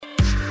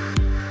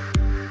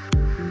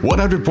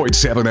100.7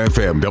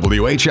 FM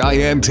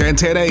WHIN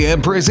 1010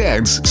 AM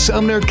presents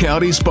Sumner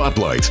County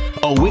Spotlight,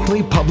 a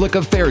weekly public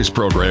affairs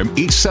program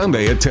each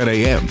Sunday at 10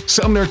 a.m.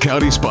 Sumner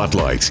County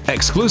Spotlight,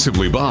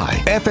 exclusively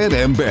by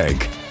F&M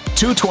Bank.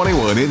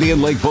 221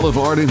 Indian Lake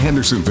Boulevard in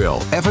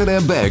Hendersonville.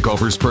 F&M Bank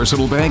offers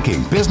personal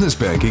banking, business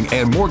banking,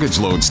 and mortgage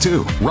loans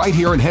too, right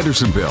here in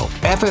Hendersonville.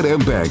 F&M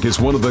Bank is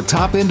one of the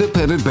top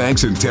independent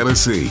banks in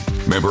Tennessee.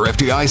 Member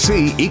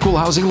FDIC, equal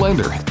housing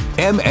lender.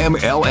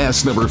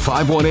 MMLS number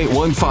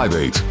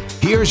 518158.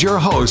 Here's your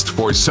host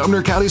for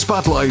Sumner County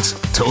Spotlight,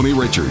 Tony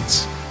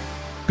Richards.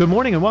 Good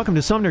morning and welcome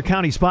to Sumner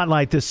County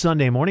Spotlight this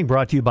Sunday morning,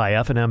 brought to you by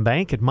F&M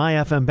Bank at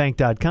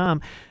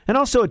myfmbank.com and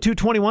also at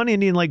 221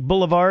 Indian Lake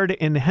Boulevard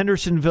in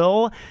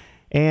Hendersonville.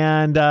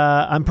 And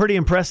I'm pretty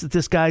impressed that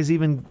this guy's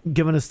even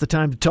given us the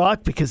time to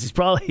talk, because he's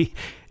probably,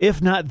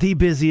 if not the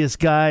busiest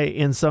guy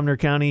in Sumner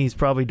County, he's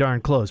probably darn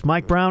close.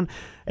 Mike Brown,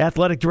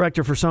 Athletic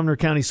Director for Sumner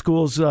County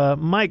Schools.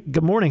 Mike,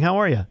 good morning. How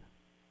are you?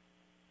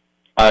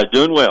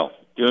 Doing well.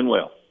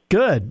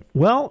 Good.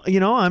 Well,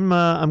 you know,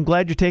 I'm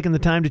glad you're taking the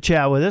time to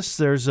chat with us.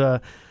 There's a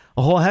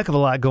whole heck of a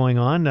lot going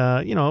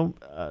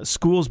on.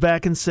 School's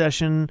back in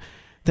session.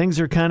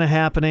 Things are kind of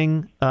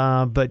happening.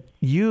 But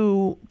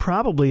you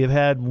probably have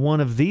had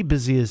one of the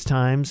busiest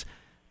times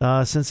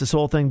since this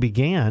whole thing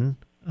began,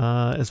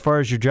 as far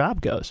as your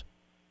job goes.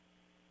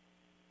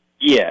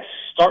 Yes.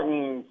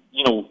 Starting,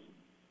 we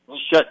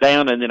shut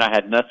down and then I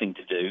had nothing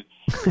to do.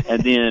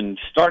 And then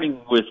starting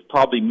with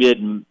probably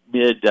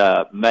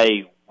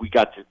mid-May, we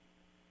got to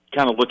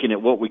kind of looking at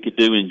what we could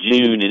do in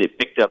June, and it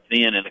picked up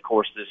then. And of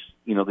course,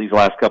 these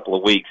last couple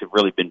of weeks have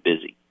really been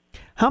busy.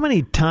 How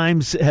many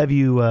times have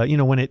you,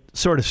 when it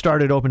sort of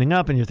started opening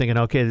up and you're thinking,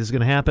 okay, this is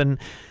going to happen,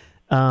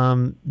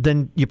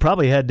 then you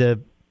probably had to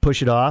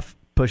push it off,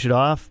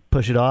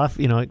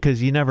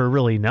 because you never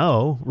really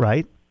know,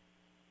 right?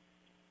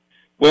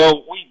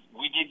 Well,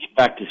 we did get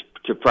back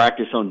to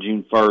practice on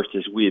June 1st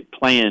as we had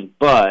planned,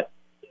 but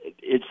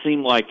it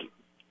seemed like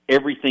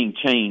everything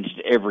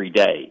changed every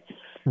day.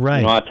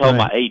 Right. I told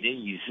my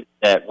ADs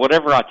that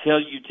whatever I tell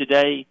you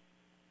today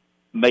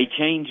may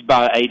change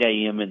by 8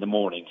 a.m. in the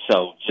morning.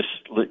 So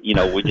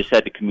we just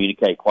had to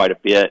communicate quite a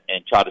bit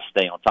and try to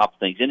stay on top of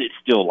things, and it's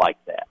still like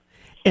that.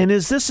 And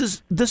this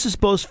is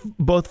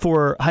both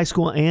for high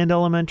school and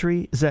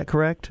elementary? Is that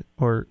correct?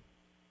 Or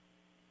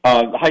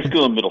high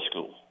school and middle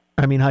school.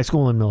 I mean, high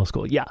school and middle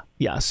school. Yeah.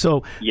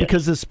 So yes.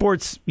 Because the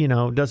sports,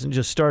 doesn't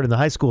just start at the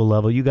high school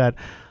level. You got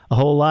a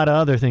whole lot of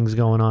other things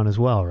going on as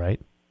well,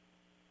 right?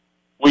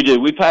 We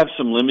do. We have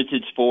some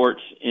limited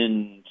sports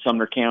in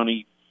Sumner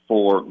County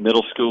for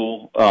middle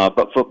school,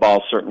 but football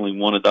is certainly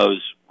one of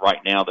those right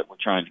now that we're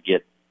trying to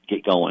get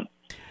going.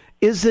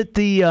 Is it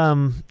the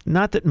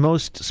not that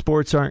most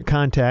sports aren't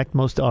contact,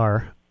 most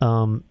are,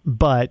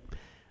 but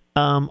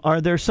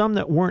are there some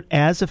that weren't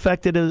as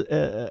affected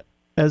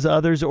as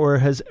others, or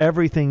has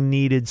everything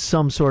needed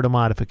some sort of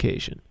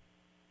modification?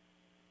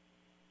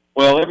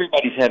 Well,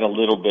 everybody's had a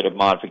little bit of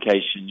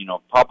modification.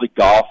 Probably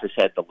golf has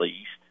had the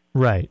least.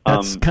 Right.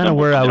 That's kind of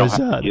where I was.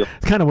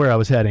 Kind of where I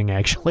was heading,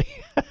 actually.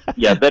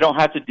 Yeah, they don't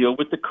have to deal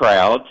with the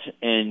crowds,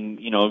 and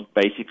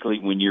basically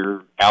when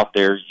you're out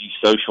there, you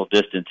social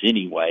distance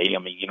anyway. I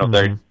mean,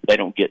 they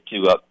don't get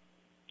too up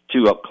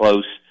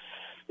close.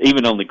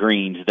 Even on the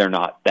greens, they're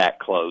not that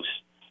close.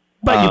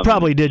 But you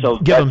probably did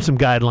give them some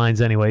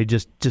guidelines anyway,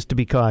 just to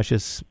be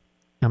cautious,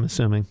 I'm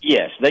assuming.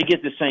 Yes, they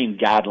get the same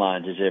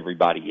guidelines as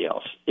everybody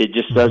else. It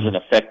just doesn't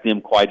affect them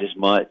quite as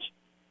much.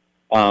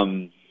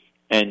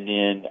 And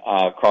then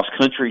cross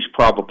country's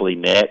probably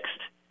next.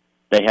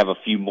 They have a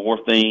few more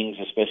things,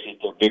 especially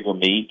if they're bigger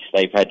meets.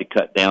 They've had to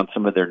cut down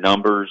some of their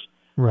numbers,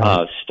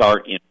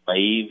 start in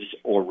waves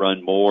or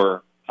run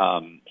more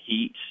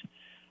heats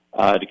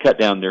to cut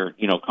down their,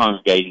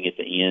 congregating at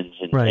the ends.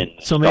 And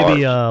so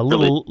maybe a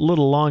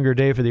little longer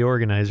day for the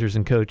organizers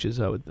and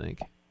coaches, I would think.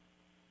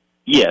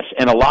 Yes,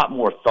 and a lot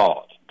more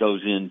thought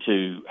goes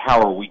into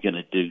how are we going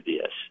to do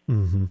this.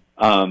 Mm-hmm.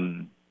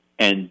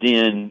 And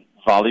then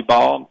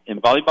volleyball, and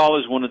volleyball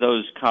is one of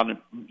those kind of,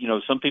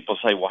 some people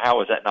say, well,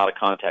 how is that not a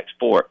contact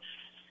sport?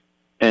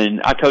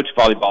 And I coach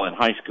volleyball in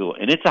high school,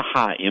 and it's a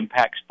high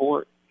impact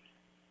sport,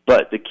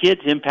 but the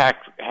kids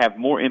have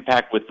more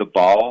impact with the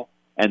ball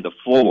and the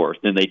floor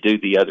than they do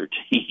the other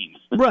teams.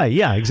 Right.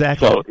 Yeah,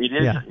 exactly. So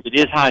it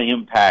is high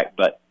impact,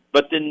 but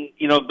then,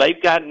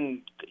 they've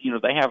gotten,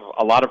 they have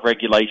a lot of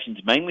regulations,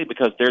 mainly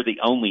because they're the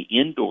only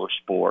indoor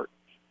sport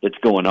that's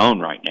going on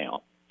right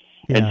now.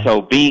 Yeah. And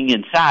so being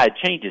inside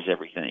changes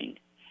everything,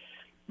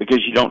 because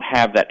you don't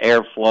have that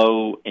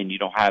airflow and you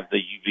don't have the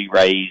UV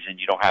rays and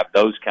you don't have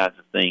those kinds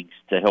of things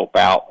to help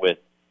out with,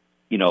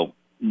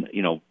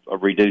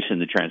 reducing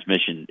the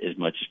transmission as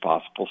much as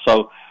possible.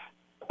 So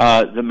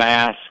the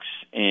masks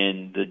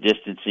and the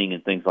distancing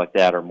and things like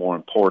that are more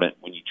important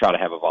when you try to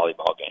have a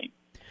volleyball game.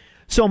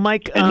 So,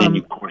 Mike, and then,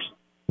 of course,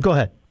 go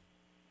ahead.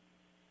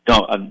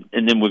 No,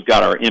 and then we've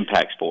got our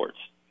impact sports.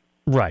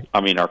 Right.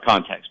 I mean, our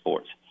contact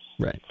sports.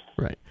 Right.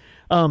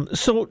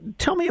 So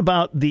tell me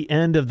about the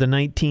end of the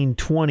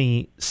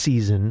 1920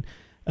 season.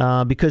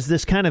 because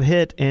this kind of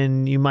hit,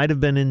 and you might have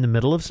been in the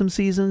middle of some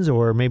seasons,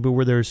 or maybe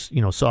where there's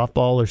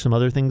softball or some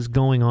other things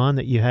going on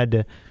that you had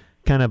to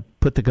kind of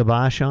put the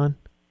kibosh on?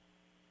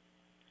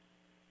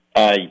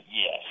 Yes,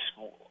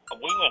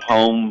 we went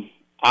home.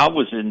 I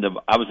was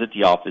at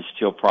the office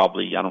till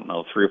probably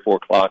 3 or 4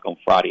 o'clock on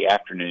Friday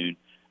afternoon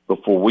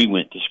before we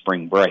went to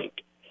spring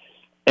break,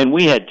 and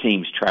we had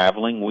teams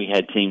traveling. We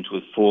had teams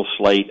with full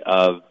slate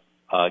of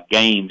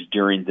games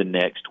during the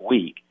next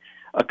week.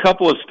 A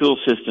couple of school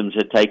systems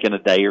had taken a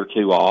day or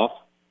two off,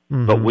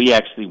 but we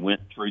actually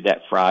went through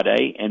that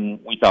Friday, and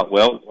we thought,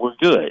 well, we're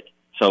good.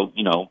 So,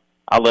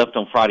 I left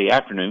on Friday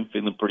afternoon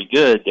feeling pretty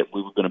good that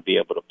we were going to be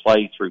able to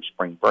play through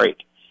spring break.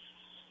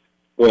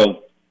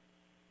 Well,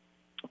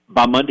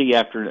 by Monday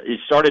afternoon, it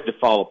started to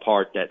fall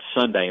apart that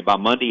Sunday, and by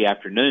Monday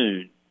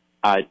afternoon,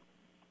 I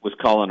was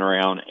calling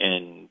around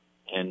and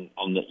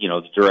on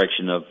the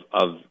direction of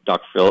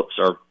Dr. Phillips,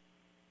 our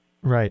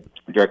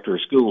director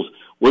of schools,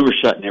 we were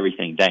shutting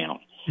everything down.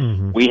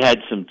 We had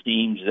some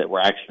teams that were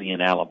actually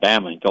in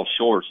Alabama and Gulf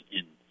Shores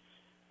in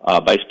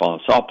baseball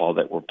and softball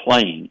that were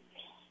playing,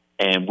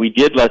 and we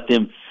did let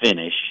them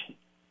finish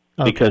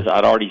because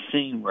I'd already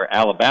seen where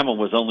Alabama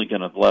was only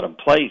going to let them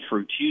play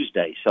through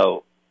Tuesday.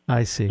 So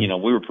I see. We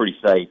were pretty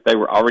safe. They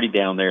were already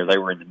down there. They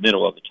were in the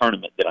middle of the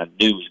tournament that I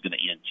knew was going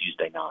to end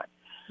Tuesday night.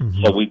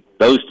 So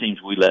those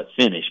teams we let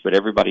finish, but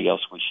everybody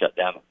else we shut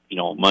down,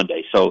 on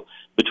Monday. So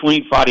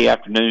between Friday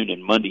afternoon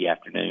and Monday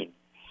afternoon,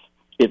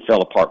 it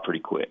fell apart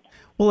pretty quick.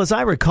 Well, as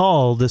I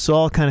recall, this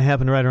all kind of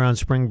happened right around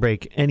spring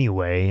break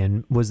anyway,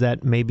 and was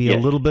that maybe a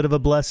little bit of a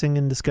blessing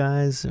in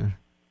disguise? Or?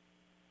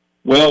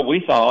 Well,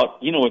 we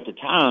thought, at the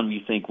time, you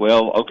think,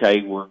 well,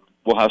 okay, we'll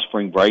have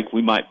spring break.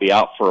 We might be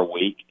out for a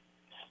week,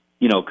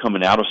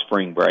 coming out of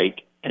spring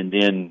break, and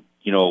then,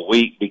 a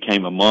week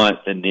became a month,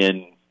 and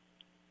then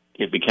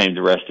it became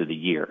the rest of the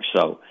year.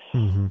 So,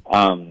 it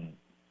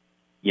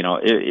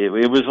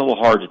was a little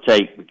hard to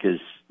take because,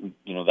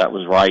 that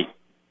was right.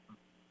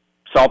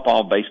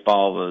 Softball,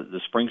 baseball, the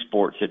spring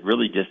sports had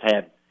really just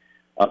had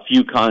a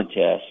few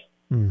contests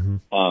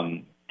and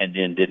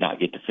then did not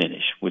get to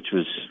finish, which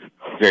was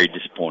very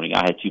disappointing.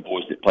 I had 2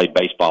 boys that played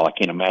baseball. I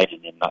can't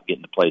imagine them not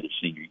getting to play the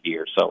senior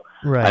year. So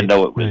I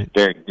know it was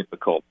very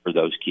difficult for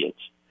those kids.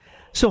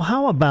 So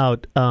how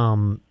about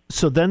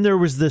so then there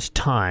was this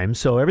time.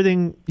 So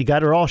everything, you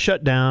got it all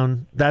shut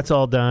down. That's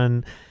all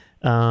done.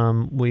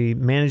 We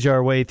managed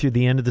our way through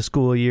the end of the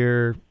school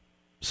year.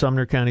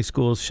 Sumner County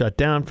schools shut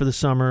down for the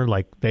summer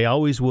like they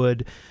always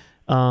would.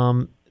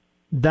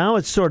 Now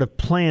it's sort of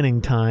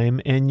planning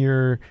time, and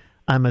you're,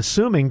 I'm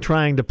assuming,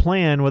 trying to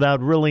plan without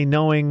really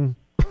knowing,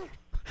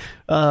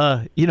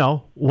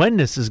 when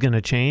this is going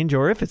to change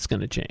or if it's going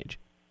to change.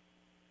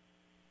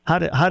 How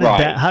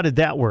did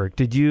that work?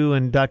 Did you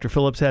and Dr.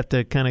 Phillips have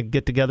to kind of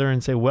get together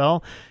and say,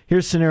 well,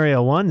 here's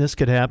scenario 1, this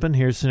could happen.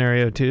 Here's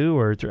scenario 2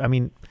 or 3. I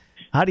mean,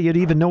 how do you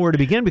even know where to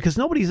begin? Because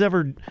nobody's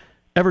ever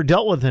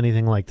dealt with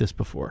anything like this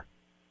before.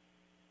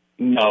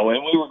 No,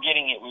 and we were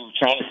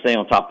trying to stay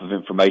on top of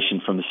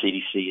information from the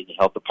CDC and the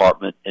health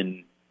department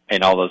and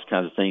all those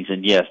kinds of things.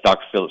 And yes,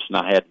 Dr. Phillips and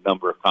I had a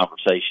number of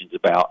conversations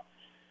about,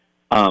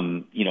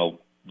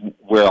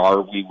 where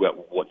are we,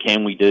 what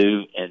can we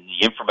do? And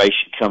the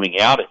information coming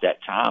out at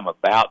that time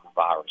about the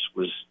virus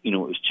was, it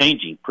was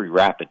changing pretty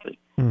rapidly.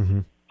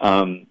 And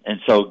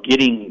so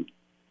getting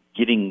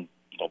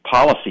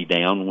policy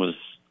down was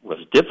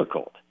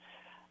difficult.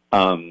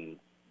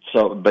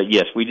 But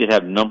yes, we did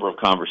have a number of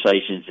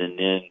conversations, and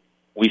then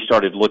we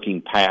started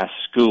looking past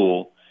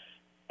school,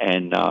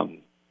 and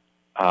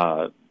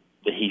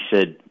he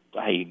said,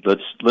 "Hey,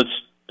 let's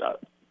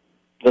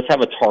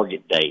have a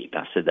target date."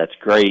 I said, "That's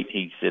great."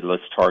 He said,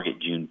 "Let's target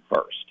June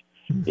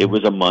 1st." It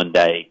was a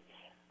Monday.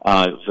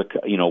 It was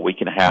a week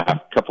and a half,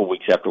 a couple of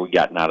weeks after we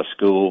gotten out of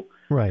school,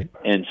 right?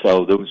 And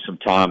so there was some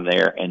time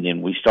there, and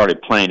then we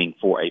started planning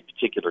for a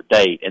particular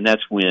date, and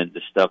that's when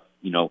the stuff,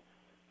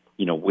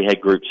 we had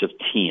groups of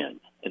 10.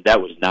 And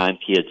that was 9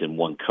 kids and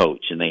 1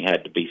 coach, and they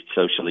had to be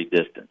socially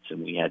distanced.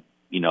 And we had,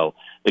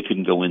 they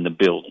couldn't go in the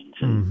buildings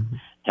and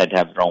had to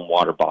have their own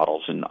water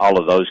bottles and all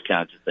of those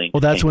kinds of things.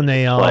 Well, that's when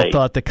they all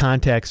thought the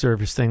contact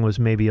surface thing was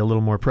maybe a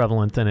little more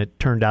prevalent than it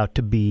turned out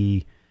to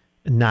be,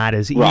 not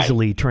as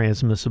easily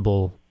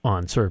transmissible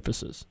on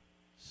surfaces.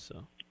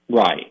 So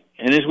right.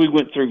 And as we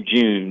went through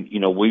June,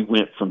 we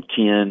went from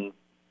 10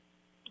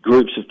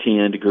 groups of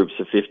 10 to groups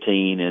of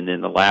 15, and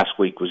then the last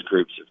week was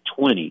groups of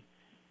 20.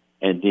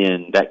 And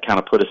then that kind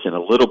of put us in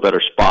a little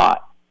better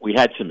spot. We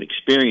had some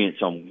experience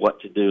on what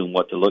to do and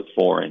what to look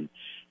for and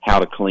how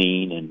to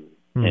clean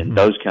and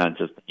those kinds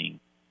of things.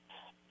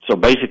 So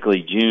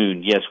basically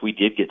June, yes, we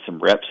did get some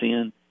reps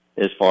in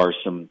as far as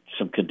some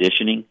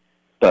conditioning,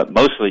 but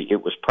mostly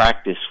it was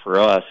practice for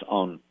us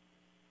on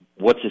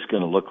what's this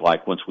going to look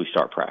like once we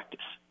start practice.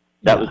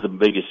 That was the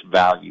biggest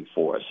value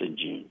for us in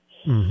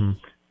June.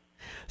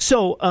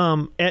 So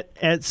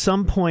at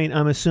some point,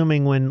 I'm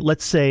assuming when,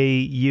 let's say,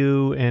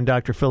 you and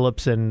Dr.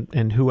 Phillips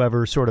and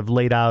whoever sort of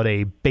laid out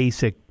a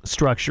basic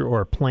structure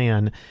or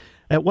plan,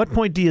 at what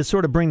point do you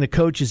sort of bring the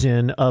coaches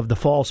in of the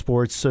fall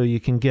sports so you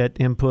can get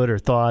input or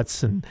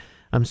thoughts? And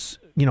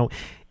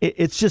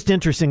It's just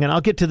interesting, and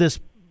I'll get to this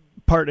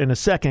part in a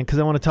second because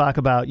I want to talk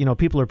about,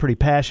 people are pretty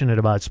passionate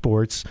about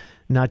sports,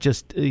 not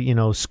just,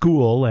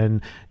 school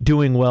and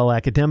doing well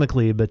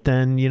academically, but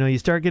then, you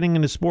start getting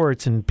into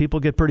sports and people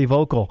get pretty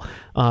vocal.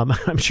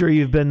 I'm sure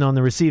you've been on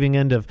the receiving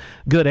end of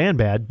good and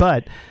bad,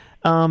 but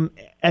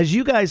as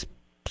you guys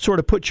sort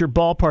of put your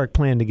ballpark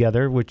plan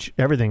together, which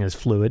everything is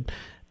fluid,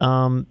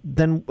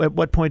 then at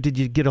what point did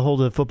you get a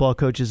hold of the football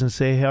coaches and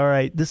say, hey, all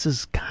right, this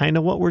is kind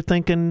of what we're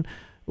thinking?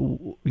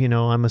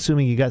 I'm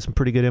assuming you got some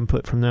pretty good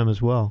input from them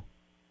as well.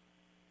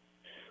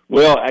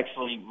 Well,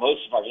 actually,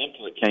 most of our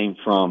input came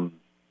from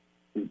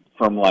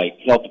like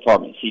health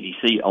department,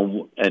 CDC,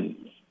 and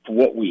for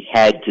what we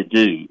had to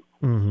do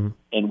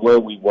and where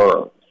we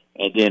were.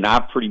 And then I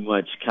pretty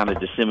much kind of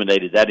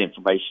disseminated that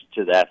information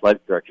to the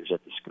athletic directors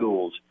at the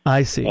schools.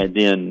 I see. And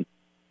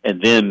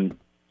then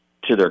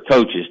to their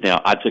coaches. Now,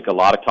 I took a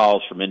lot of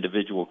calls from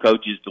individual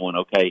coaches going,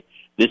 okay,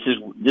 this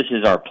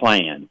is our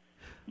plan.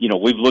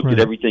 We've looked at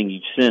everything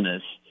you've sent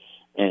us,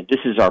 and this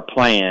is our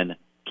plan.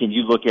 Can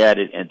you look at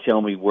it and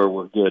tell me where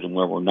we're good and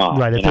where we're not?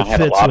 Right, if and it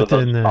fits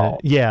within the...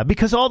 Yeah,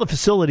 because all the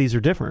facilities are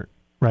different,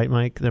 right,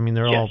 Mike? I mean,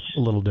 they're all a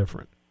little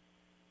different.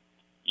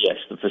 Yes,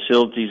 the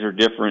facilities are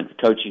different. The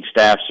coaching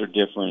staffs are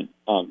different,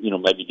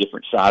 maybe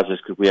different sizes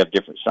because we have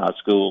different size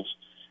schools.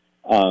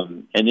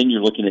 And then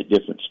you're looking at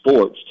different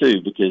sports,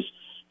 too, because,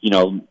 in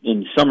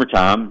the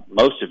summertime,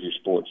 most of your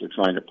sports are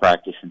trying to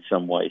practice in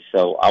some way.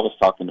 So I was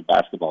talking to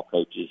basketball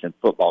coaches and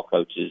football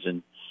coaches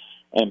and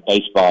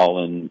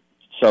baseball. And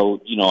so,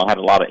 I had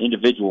a lot of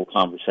individual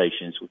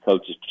conversations with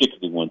coaches,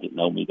 particularly ones that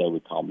know me. They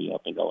would call me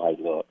up and go, hey,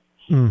 look,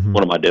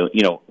 what am I doing?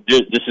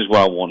 This is what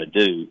I want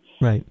to do.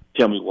 Right.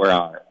 Tell me where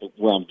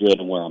I'm good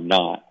and where I'm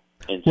not.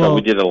 And so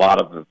we did a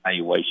lot of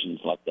evaluations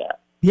like that.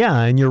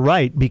 Yeah, and you're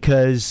right,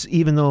 because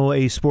even though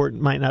a sport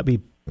might not be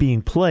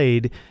being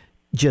played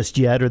just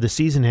yet or the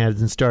season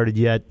hasn't started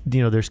yet,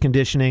 there's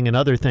conditioning and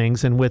other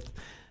things. And with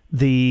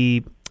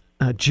the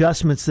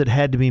adjustments that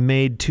had to be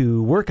made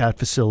to workout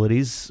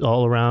facilities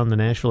all around the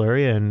Nashville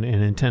area and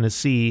in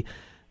Tennessee,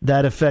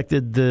 that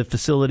affected the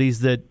facilities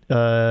that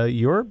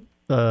your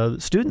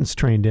students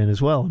trained in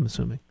as well, I'm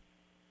assuming.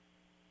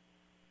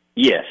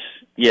 Yes,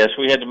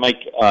 we had to make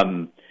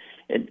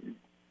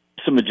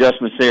some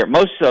adjustments there.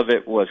 Most of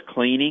it was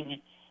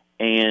cleaning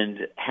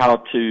and how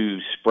to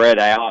spread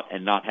out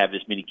and not have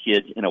as many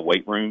kids in a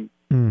weight room.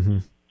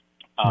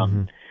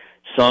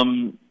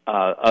 Some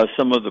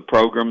of the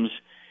programs,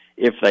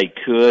 if they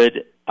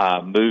could,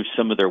 move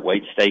some of their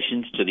weight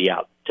stations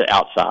to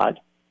outside,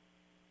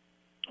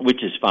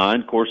 which is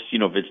fine. Of course,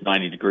 if it's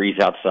 90 degrees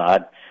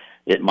outside,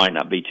 it might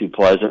not be too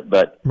pleasant,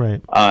 but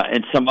right.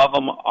 And some of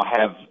them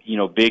have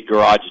big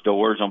garage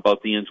doors on both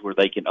ends where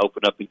they can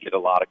open up and get a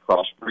lot of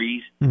cross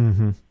breeze.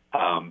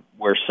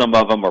 Where some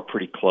of them are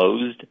pretty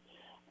closed.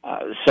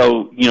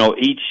 So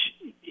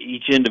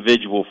each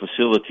individual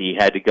facility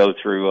had to go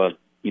through a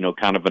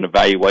kind of an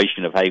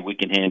evaluation of, hey, we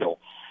can handle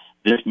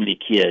this many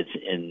kids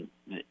in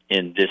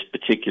this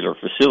particular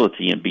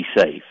facility and be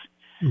safe.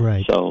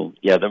 Right. So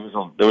there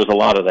was a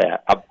lot of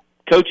that.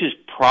 Coaches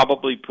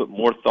probably put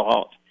more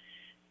thought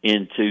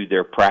into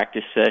their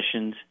practice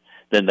sessions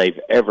than they've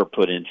ever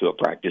put into a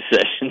practice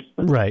session.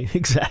 Right,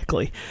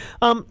 exactly.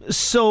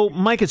 So,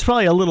 Mike, it's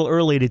probably a little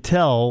early to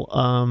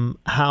tell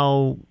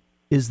how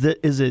is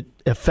it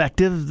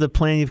effective, the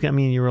plan you've got? I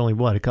mean, you're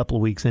only, a couple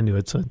of weeks into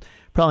it, so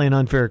probably an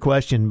unfair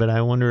question, but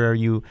I wonder, are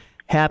you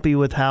happy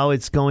with how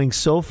it's going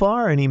so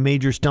far? Any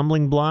major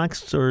stumbling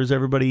blocks, or is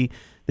everybody,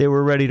 they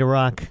were ready to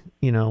rock,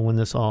 when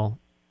this all,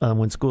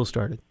 when school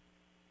started?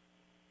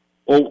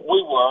 Well,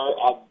 we were.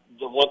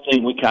 The one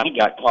thing we kind of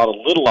got caught a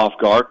little off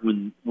guard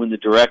when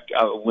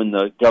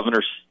the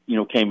governor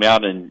came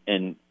out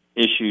and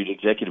issued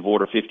Executive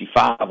Order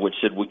 55, which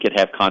said we could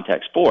have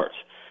contact sports,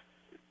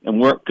 and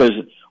because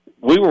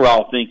we were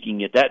all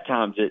thinking at that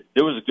time that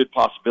there was a good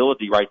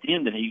possibility right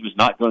then that he was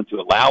not going to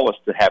allow us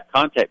to have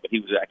contact, but he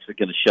was actually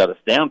going to shut us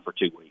down for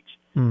 2 weeks.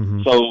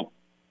 So,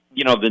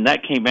 then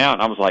that came out,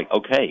 and I was like,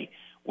 okay,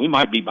 we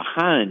might be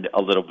behind a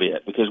little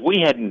bit because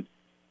we hadn't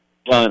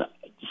done.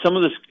 Some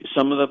of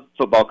the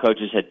football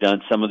coaches had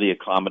done some of the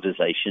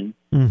acclimatization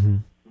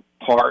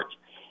part,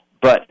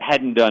 but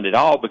hadn't done it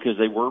all because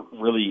they weren't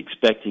really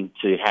expecting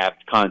to have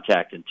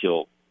contact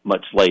until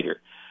much later.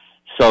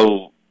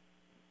 So,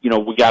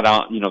 we got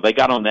on. They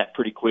got on that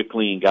pretty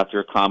quickly and got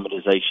their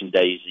acclimatization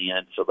days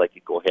in, so they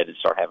could go ahead and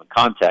start having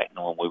contact,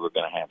 knowing we were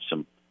going to have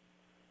some.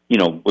 We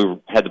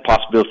had the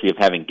possibility of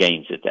having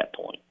games at that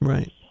point.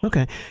 Right.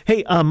 Okay.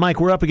 Hey, Mike,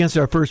 we're up against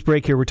our first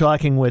break here. We're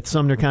talking with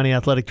Sumner County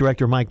Athletic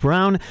Director Mike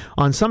Brown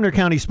on Sumner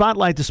County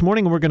Spotlight this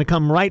morning, and we're going to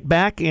come right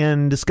back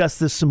and discuss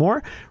this some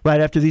more right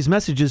after these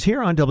messages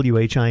here on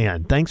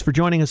WHIN. Thanks for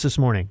joining us this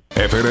morning.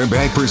 F&M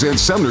Bank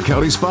presents Sumner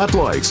County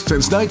Spotlights.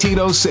 Since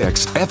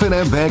 1906,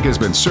 F&M Bank has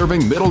been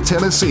serving Middle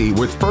Tennessee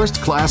with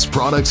first-class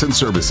products and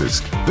services.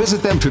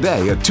 Visit them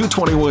today at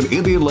 221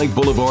 Indian Lake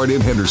Boulevard in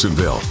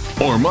Hendersonville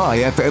or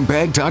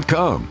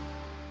myfmbag.com.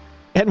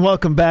 And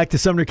welcome back to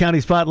Sumner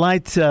County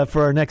Spotlight.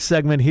 For our next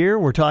segment here,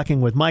 we're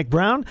talking with Mike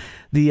Brown,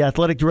 the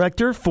athletic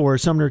director for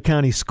Sumner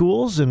County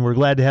Schools, and we're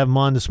glad to have him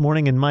on this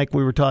morning. And Mike,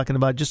 we were talking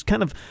about just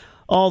kind of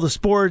all the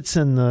sports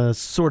and the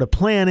sort of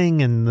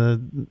planning and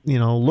the,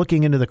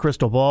 looking into the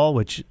crystal ball,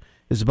 which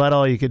is about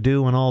all you could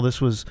do when all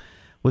this was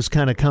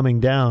kind of coming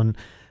down.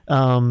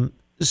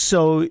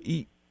 So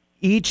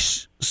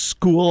each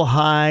school,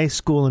 high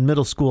school and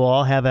middle school,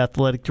 all have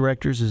athletic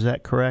directors. Is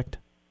that correct?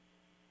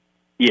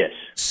 Yes.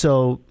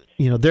 So,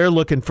 they're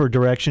looking for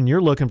direction.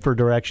 You're looking for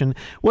direction.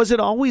 Was it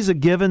always a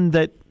given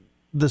that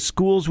the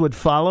schools would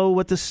follow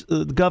what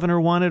the governor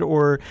wanted,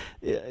 or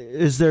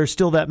is there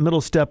still that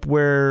middle step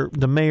where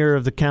the mayor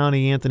of the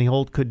county, Anthony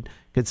Holt, could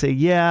say,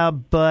 yeah,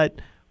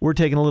 but we're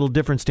taking a little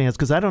different stance?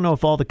 Because I don't know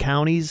if all the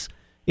counties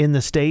in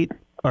the state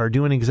are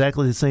doing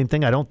exactly the same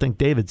thing. I don't think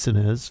Davidson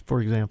is, for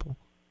example.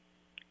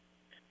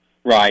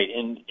 Right,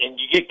 and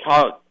you get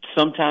caught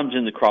sometimes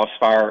in the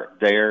crossfire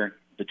there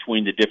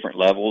between the different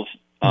levels.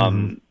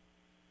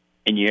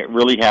 And you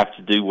really have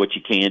to do what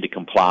you can to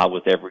comply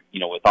with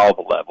with all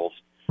the levels.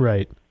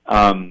 Right.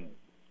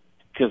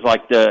 Because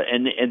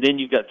and then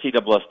you've got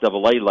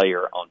TSSAA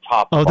layer on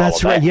top. Oh, of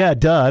that's all of right. that. Yeah,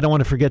 duh. I don't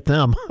want to forget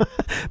them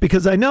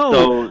because I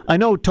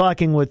know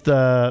talking with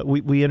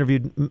we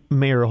interviewed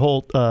Mayor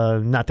Holt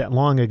not that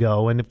long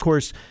ago, and of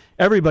course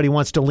everybody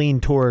wants to lean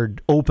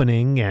toward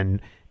opening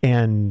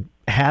and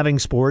having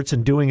sports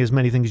and doing as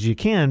many things as you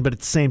can, but at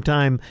the same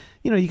time,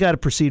 you got to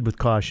proceed with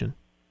caution.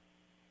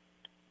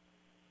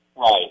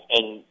 Right,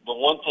 and the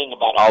one thing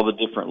about all the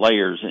different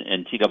layers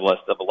in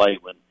TSSAA,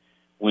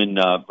 when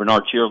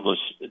Bernard Childress,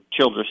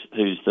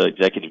 who's the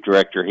executive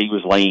director, he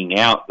was laying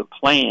out the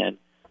plan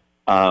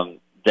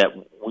that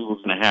we were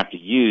going to have to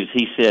use,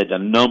 he said a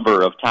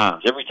number of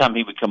times, every time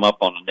he would come up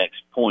on the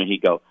next point,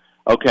 he'd go,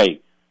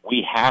 okay,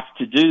 we have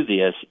to do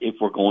this if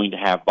we're going to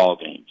have ball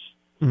games.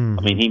 Mm-hmm.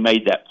 I mean, he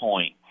made that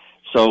point.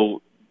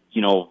 So,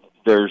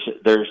 there's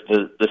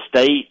the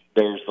state,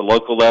 there's the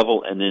local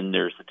level, and then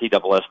there's the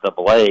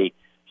TSSAA.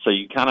 So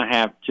you kind of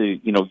have to,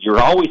 you're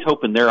always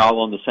hoping they're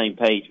all on the same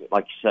page, but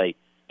like you say,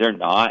 they're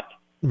not.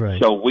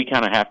 Right. So we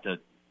kind of have to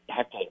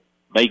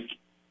make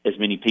as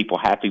many people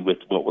happy with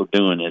what we're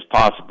doing as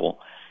possible,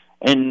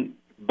 and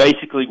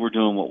basically we're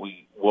doing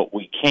what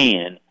we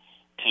can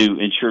to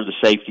ensure the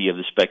safety of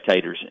the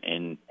spectators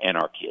and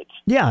our kids.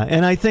 Yeah,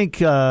 and I think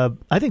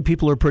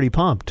people are pretty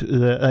pumped.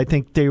 I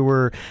think they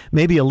were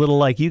maybe a little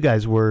like you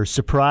guys were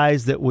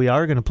surprised that we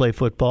are going to play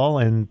football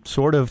and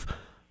sort of,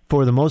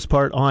 for the most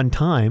part, on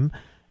time.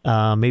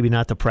 Maybe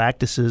not the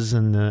practices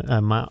and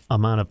the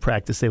amount of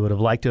practice they would have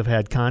liked to have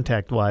had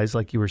contact-wise,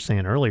 like you were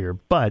saying earlier.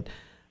 But,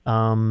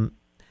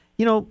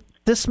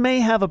 this may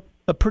have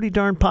a pretty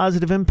darn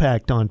positive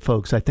impact on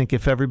folks. I think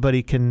if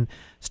everybody can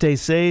stay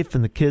safe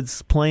and the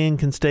kids playing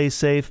can stay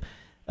safe,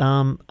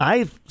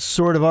 I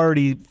sort of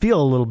already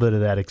feel a little bit of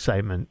that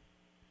excitement.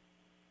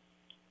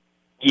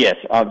 Yes,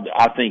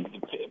 I think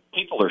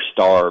people are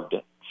starved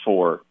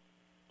for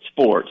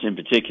sports in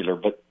particular,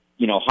 but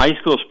high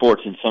school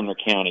sports in Sumner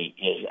County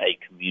is a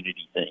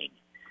community thing.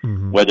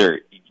 Mm-hmm.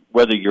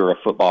 Whether you're a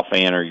football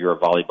fan or you're a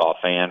volleyball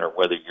fan, or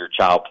whether your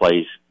child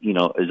plays,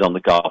 is on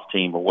the golf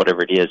team or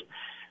whatever it is,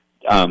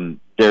 our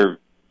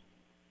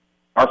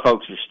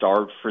folks are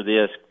starved for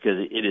this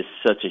because it is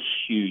such a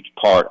huge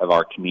part of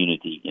our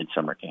community in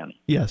Sumner County.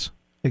 Yes,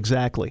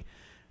 exactly.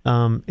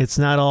 It's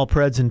not all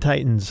Preds and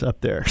Titans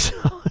up there.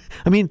 So,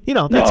 I mean,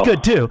 that's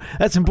good too.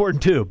 That's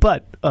important too.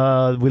 But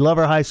we love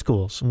our high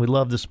schools and we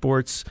love the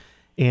sports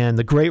and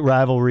the great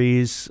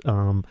rivalries.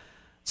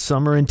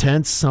 Some are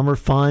intense, some are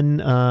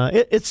fun.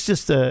 It's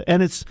just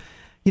and it's,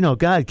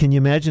 God, can you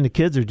imagine the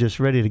kids are just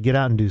ready to get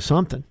out and do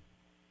something?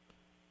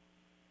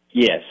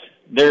 Yes,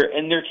 they're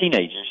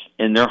teenagers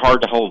and they're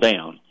hard to hold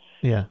down.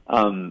 Yeah.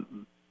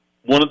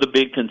 One of the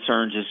big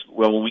concerns is,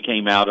 when we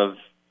came out of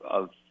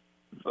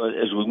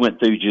as we went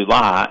through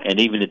July and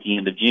even at the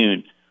end of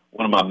June,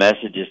 one of my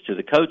messages to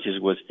the coaches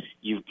was,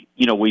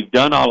 we've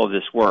done all of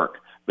this work,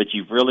 but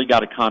you've really got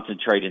to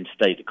concentrate and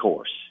stay the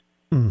course.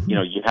 Mm-hmm.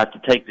 You have to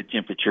take the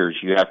temperatures.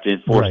 You have to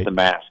enforce the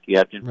mask. You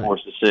have to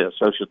enforce the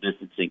social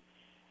distancing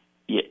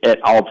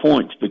at all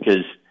points,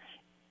 because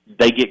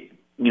they get,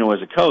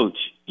 as a coach,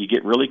 you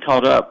get really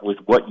caught up with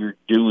what you're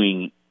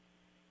doing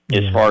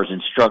as far as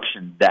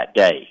instruction that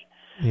day.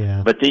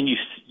 Yeah. But then you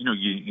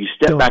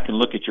step back and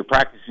look at your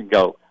practice and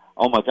go,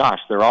 oh my gosh,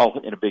 they're all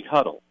in a big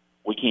huddle.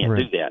 We can't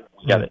do that.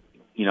 We got it.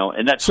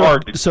 And that's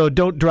hard. So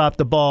don't drop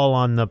the ball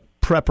on the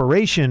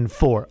preparation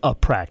for a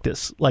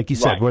practice, like you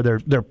said, where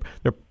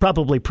they're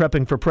probably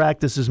prepping for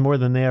practices more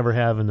than they ever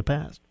have in the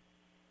past.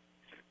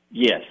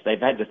 Yes, they've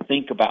had to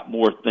think about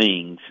more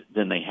things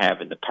than they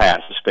have in the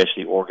past,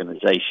 especially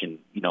organization,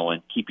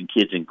 and keeping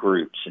kids in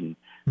groups and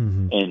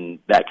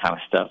that kind of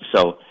stuff.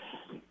 So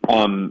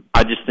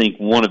I just think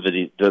one of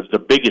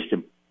the biggest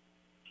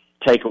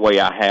takeaway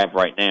I have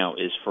right now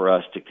is for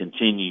us to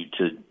continue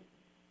to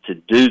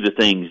do the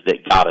things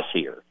that got us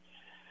here,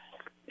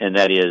 and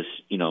that is,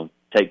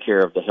 take care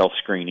of the health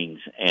screenings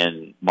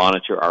and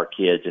monitor our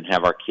kids and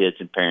have our kids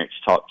and parents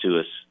talk to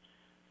us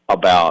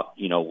about,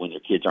 when their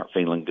kids aren't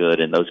feeling good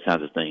and those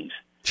kinds of things.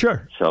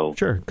 Sure. So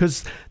sure,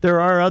 because there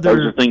are those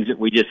other are things that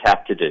we just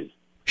have to do.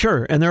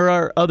 Sure, and there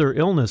are other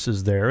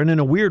illnesses there, and in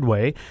a weird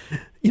way,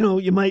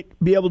 you might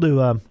be able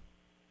to,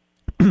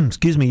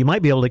 you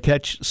might be able to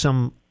catch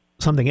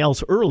something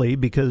else early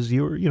because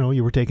you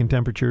were taking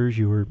temperatures,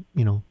 you were,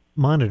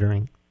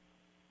 monitoring.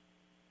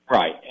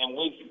 Right,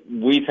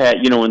 and we've had,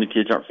 when the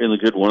kids aren't feeling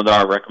good, one of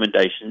our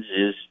recommendations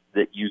is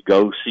that you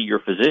go see your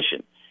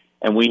physician,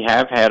 and we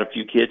have had a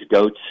few kids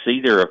go to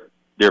see their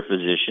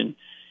physician,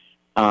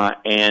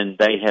 and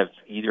they have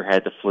either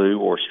had the flu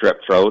or strep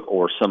throat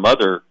or some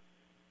other,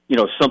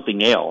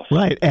 something else.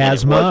 Right,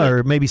 asthma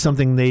or maybe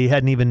something they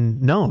hadn't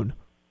even known.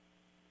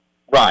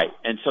 Right,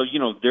 and so,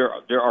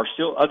 there are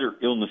still other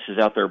illnesses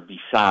out there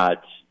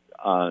besides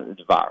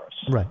the virus.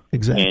 Right,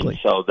 exactly. And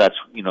so that's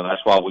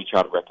why we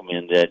try to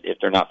recommend that if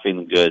they're not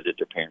feeling good, that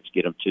their parents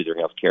get them to their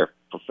healthcare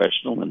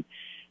professional and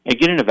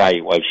get an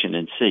evaluation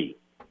and see.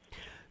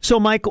 So,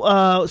 Mike,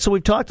 so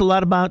we've talked a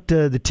lot about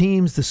the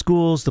teams, the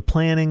schools, the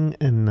planning,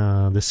 and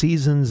the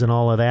seasons and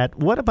all of that.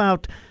 What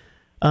about,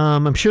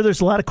 I'm sure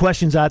there's a lot of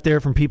questions out there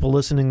from people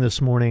listening this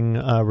morning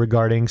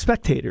regarding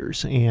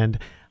spectators and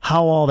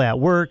how all that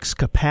works,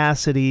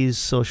 capacities,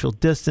 social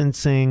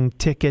distancing,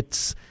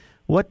 tickets.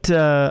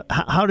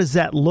 How does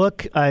that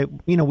look?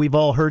 We've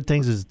all heard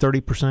things. Is it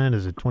 30%?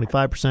 Is it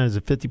 25%? Is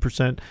it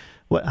 50%?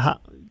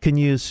 Can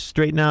you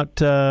straighten out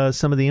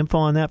some of the info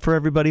on that for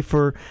everybody?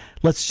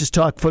 Let's just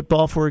talk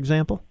football, for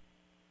example.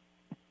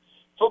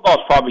 Football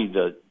is probably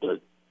the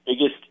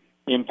biggest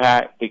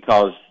impact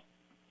because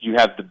you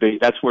have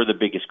that's where the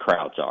biggest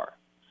crowds are.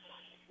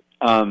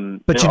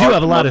 But you do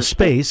have a lot of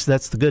space.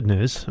 That's the good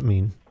news. I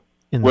mean,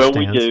 in the stands.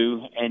 We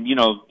do, and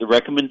the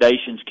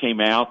recommendations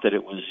came out that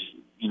it was.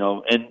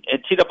 And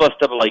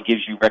TSSAA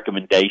gives you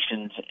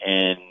recommendations,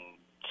 and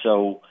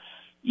so,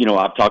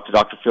 I've talked to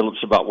Dr.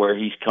 Phillips about where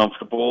he's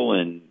comfortable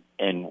and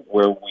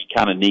where we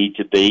kind of need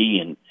to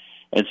be, and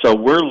so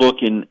we're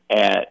looking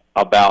at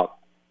 50%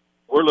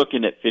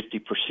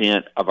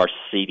 of our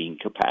seating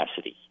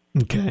capacity,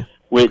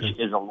 which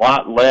is a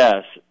lot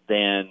less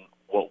than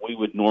what we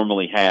would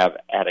normally have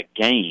at a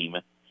game.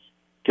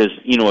 Because,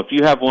 if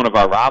you have one of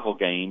our rival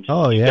games,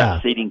 you've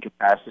got seating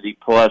capacity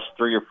plus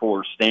 3 or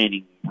 4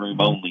 standing room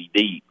only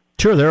deep.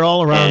 Sure, they're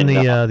all around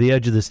the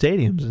edge of the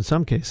stadiums in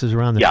some cases,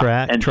 around the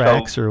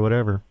tracks or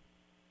whatever.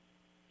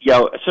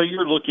 Yeah, so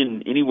you're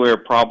looking anywhere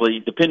probably,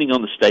 depending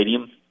on the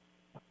stadium,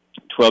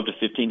 1,200 to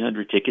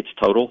 1,500 tickets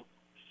total.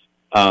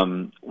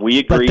 We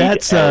agree.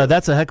 But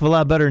that's a heck of a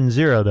lot better than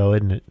zero, though,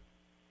 isn't it?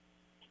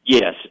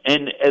 Yes,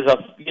 and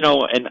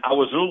and I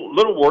was a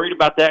little worried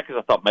about that because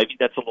I thought maybe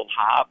that's a little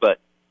high, but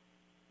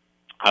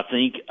I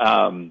think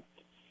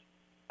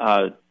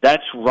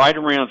that's right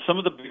around some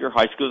of the bigger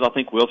high schools. I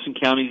think Wilson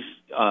County's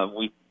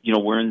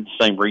we're in the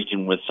same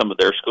region with some of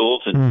their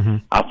schools,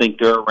 and I think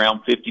they're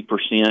around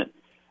 50%.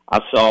 I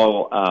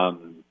saw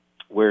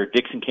where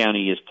Dixon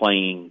County is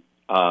playing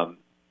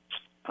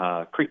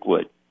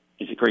Creekwood.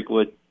 Is it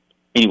Creekwood?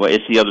 Anyway,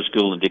 it's the other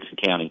school in Dixon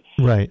County.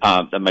 Right.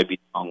 That may be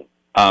wrong.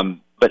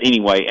 But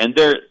anyway, and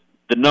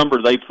the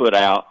number they put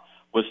out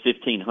was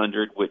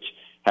 1,500, which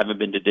haven't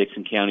been to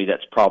Dixon County.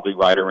 That's probably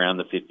right around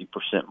the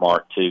 50%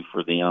 mark too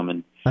for them.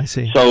 And I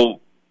see.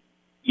 So,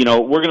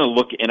 we're going to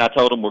look, and I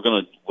told them we'll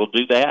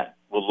do that.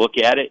 We'll look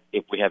at it.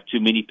 If we have too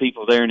many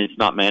people there and it's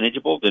not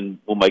manageable, then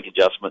we'll make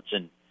adjustments.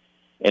 And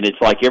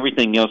it's like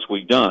everything else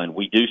we've done.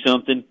 We do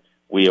something,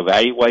 we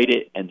evaluate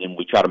it, and then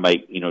we try to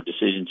make,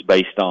 decisions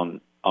based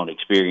on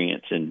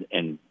experience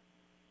and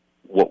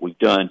what we've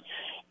done.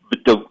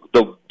 But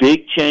the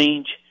big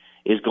change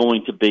is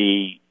going to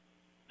be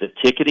the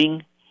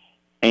ticketing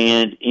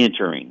and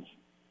entering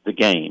the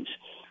games.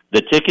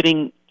 The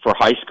ticketing for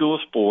high school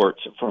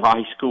sports, for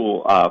high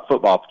school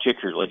football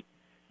particularly,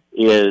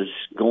 is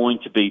going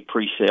to be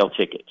pre-sale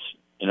tickets.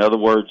 In other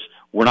words,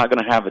 we're not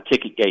going to have a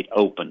ticket gate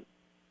open,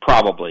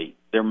 probably.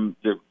 They're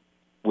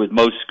with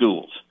most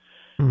schools.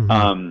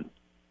 Mm-hmm.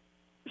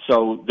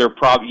 So they're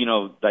probably,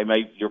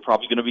 you're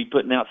probably going to be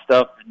putting out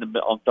stuff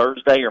on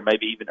Thursday or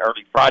maybe even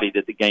early Friday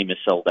that the game is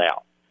sold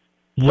out.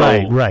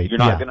 Right. You're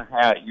not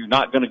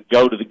going to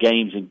go to the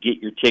games and get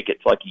your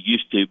tickets like you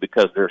used to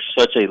because there's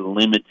such a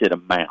limited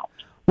amount.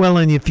 Well,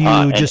 and if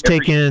you just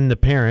take in the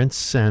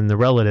parents and the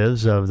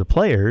relatives of the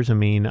players, I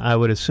mean, I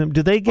would assume,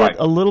 do they get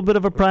a little bit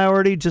of a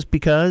priority just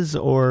because,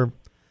 or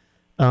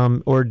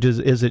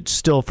is it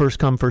still first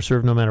come, first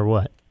serve no matter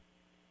what?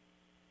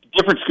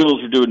 Different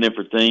schools are doing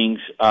different things.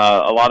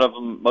 A lot of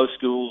them, most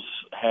schools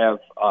have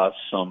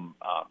some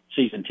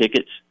season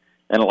tickets,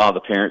 and a lot of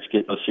the parents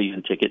get those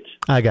season tickets.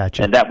 I got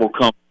you. And that will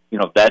come,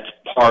 that's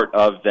part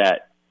of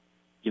that,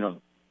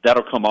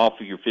 that'll come off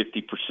of your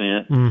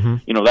 50%.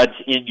 Mm-hmm. That's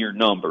in your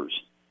numbers.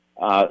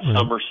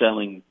 Some are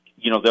selling,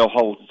 they'll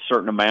hold a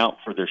certain amount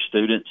for their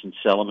students and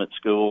sell them at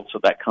school, so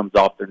that comes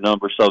off their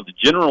number. So the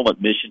general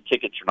admission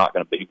tickets are not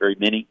going to be very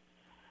many,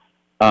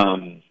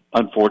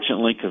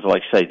 unfortunately, because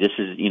like I say, this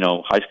is,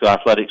 high school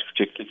athletics,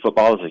 particularly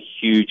football, is a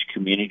huge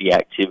community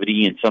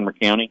activity in Sumner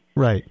County.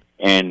 Right.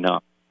 And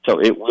so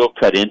it will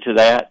cut into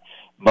that.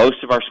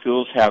 Most of our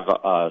schools have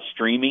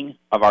streaming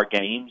of our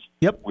games.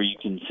 Yep. Where you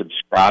can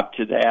subscribe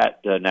to that,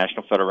 the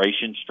National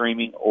Federation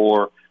streaming,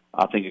 or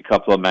I think a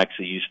couple of them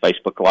actually use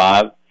Facebook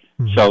Live.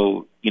 Mm-hmm.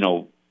 So,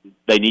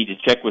 they need to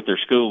check with their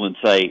school and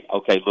say,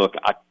 okay, look,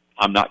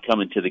 I'm not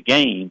coming to the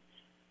game,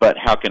 but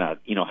how can I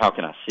see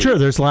Sure, it?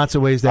 there's lots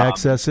of ways to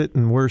access it,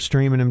 and we're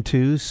streaming them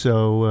too.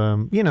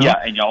 So, Yeah,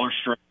 and y'all are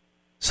streaming.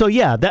 So,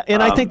 yeah,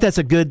 I think that's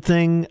a good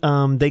thing.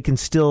 They can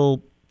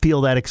still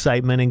feel that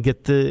excitement and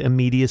get the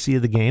immediacy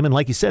of the game. And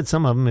like you said,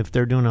 some of them, if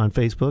they're doing it on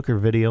Facebook or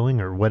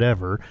videoing or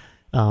whatever,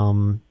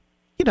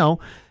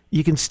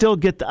 you can still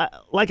get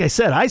like I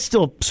said, I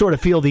still sort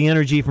of feel the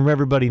energy from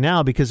everybody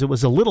now because it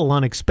was a little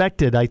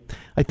unexpected. I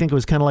think it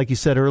was kind of like you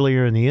said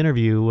earlier in the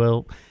interview.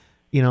 Well,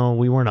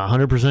 we weren't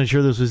 100%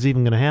 sure this was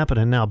even going to happen,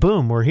 and now,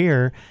 boom, we're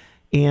here.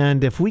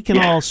 And if we can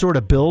all sort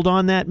of build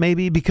on that,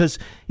 maybe, because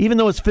even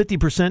though it's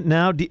 50%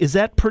 now, is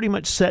that pretty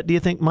much set, do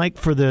you think, Mike,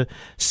 for the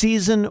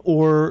season?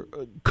 Or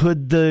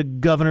could the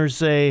governors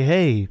say,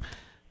 hey,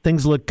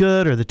 things look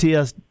good, or the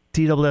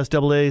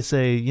TSSAA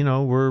say,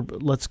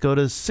 let's go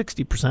to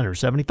 60% or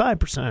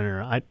 75%,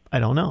 or I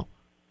don't know.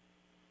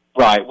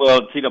 Right.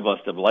 Well,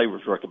 TSSAA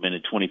was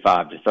recommended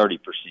 25 to 30%.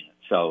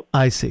 So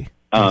I see.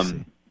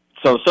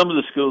 So some of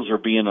the schools are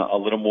being a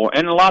little more,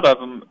 and a lot of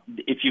them,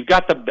 if you've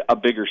got a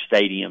bigger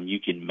stadium, you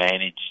can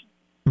manage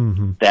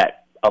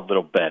that a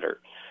little better.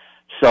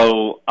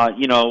 So,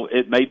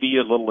 it may be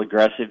a little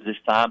aggressive this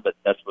time, but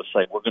that's what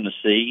I say we're going to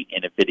see.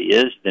 And if it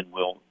is, then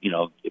we'll,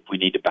 if we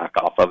need to back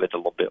off of it a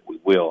little bit, we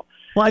will.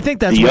 Well, I think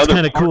that's what's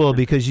kind of cool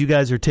because you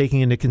guys are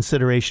taking into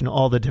consideration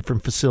all the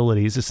different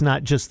facilities. It's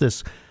not just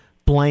this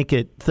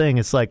blanket thing.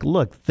 It's like,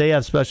 look, they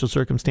have special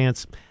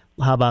circumstance.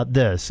 How about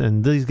this?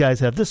 And these guys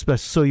have this special.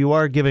 So you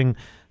are giving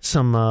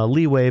some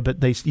leeway,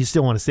 but you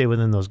still want to stay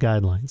within those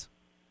guidelines.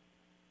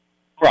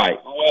 Right.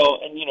 Well,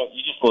 and you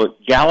just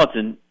look,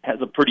 Gallatin has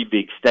a pretty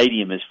big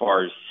stadium as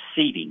far as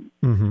seating,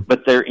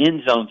 but their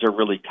end zones are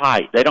really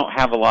tight. They don't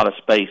have a lot of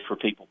space for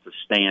people to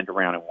stand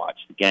around and watch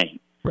the game.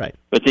 Right.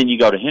 But then you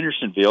go to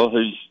Hendersonville,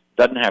 who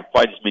doesn't have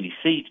quite as many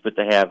seats, but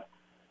they have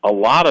a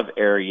lot of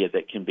area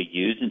that can be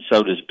used, and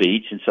so does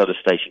Beach, and so does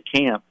Station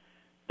Camp.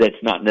 That's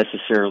not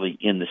necessarily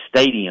in the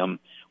stadium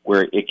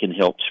where it can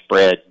help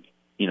spread,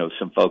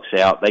 some folks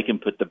out. They can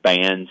put the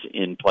bands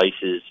in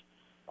places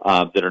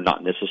that are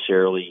not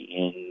necessarily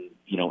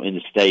in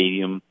the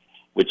stadium,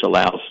 which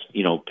allows,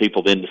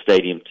 people in the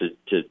stadium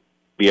to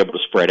be able to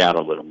spread out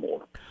a little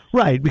more.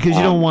 Right, because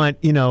you don't want,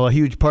 a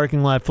huge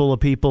parking lot full of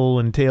people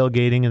and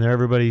tailgating and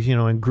everybody's,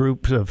 in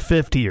groups of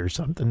 50 or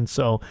something.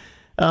 So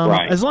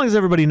right. As long as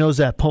everybody knows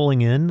that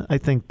pulling in, I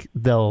think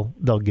they'll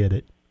get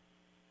it.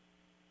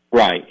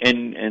 Right,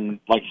 and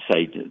like you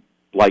say,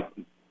 like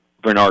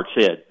Bernard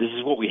said, this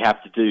is what we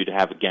have to do to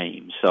have a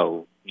game.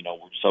 So,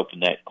 we're just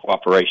hoping that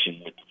cooperation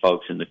with the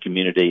folks in the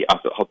community, I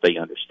hope they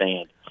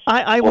understand.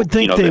 I would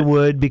think they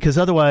would, because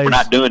otherwise... We're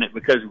not doing it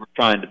because we're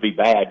trying to be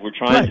bad. We're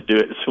trying to do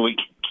it so we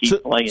can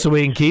keep playing. So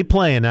we can keep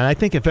playing. And I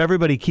think if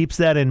everybody keeps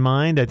that in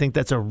mind, I think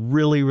that's a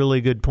really,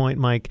 really good point,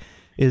 Mike,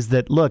 is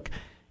that, look,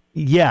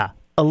 a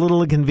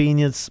little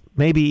inconvenience,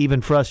 maybe even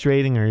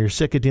frustrating, or you're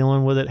sick of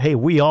dealing with it. Hey,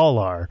 we all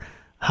are.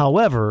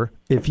 However,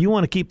 if you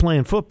want to keep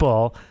playing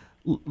football,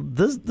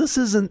 this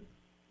isn't,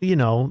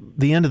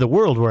 the end of the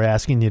world we're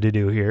asking you to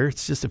do here.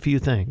 It's just a few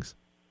things.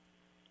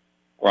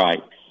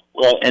 Right.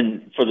 Well,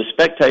 and for the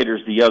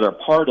spectators, the other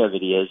part of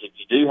it is if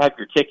you do have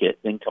your ticket,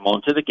 then come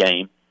on to the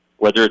game,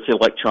 whether it's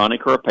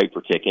electronic or a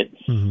paper ticket,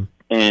 and,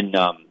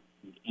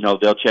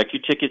 they'll check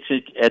your tickets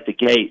at the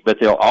gate, but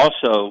they'll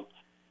also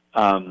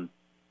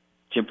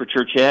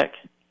temperature check.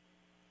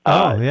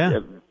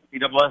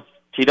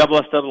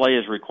 TSSAA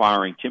is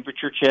requiring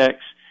temperature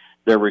checks.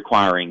 They're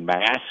requiring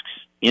masks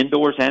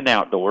indoors and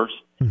outdoors.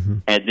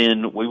 And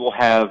then we will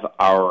have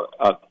the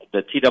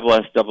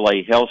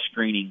TSSAA health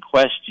screening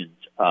questions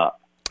up.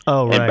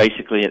 And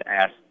basically it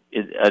asks,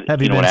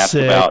 have you been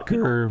sick about,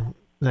 or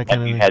that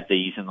kind of thing? Have you had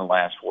these in the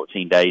last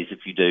 14 days?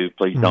 If you do,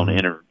 please don't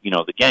enter,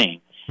 the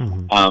game.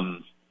 And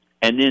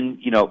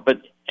then,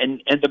 but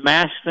the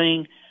mask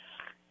thing,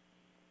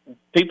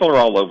 people are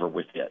all over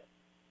with it.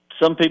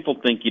 Some people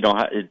think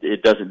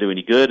it doesn't do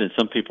any good, and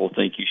some people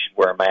think you should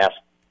wear a mask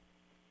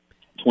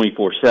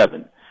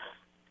 24/7.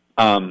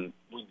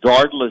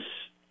 Regardless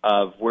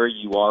of where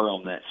you are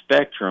on that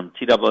spectrum,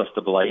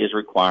 TSSAA is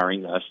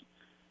requiring us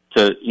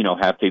to,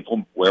 have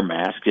people wear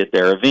masks at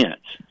their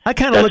events. I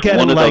kind of look at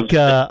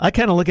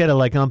it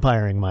like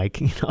umpiring,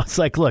 Mike. It's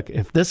like, look,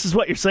 if this is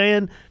what you're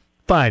saying,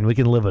 fine, we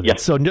can live with it.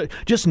 So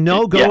just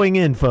know going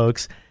in,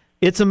 folks.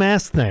 It's a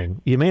mask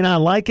thing. You may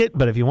not like it,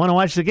 but if you want to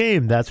watch the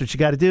game, that's what you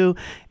got to do.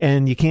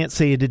 And you can't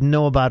say you didn't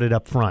know about it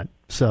up front.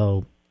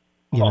 So,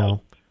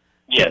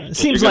 it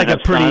seems like a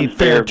pretty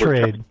fair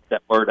trade.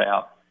 That word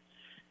out.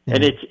 Yeah.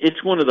 And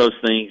it's one of those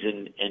things,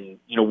 and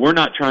we're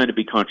not trying to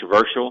be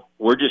controversial.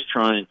 We're just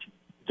trying to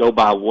go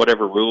by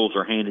whatever rules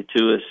are handed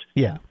to us.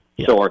 Yeah.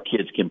 so our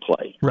kids can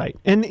play. Right.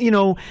 And,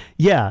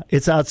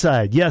 it's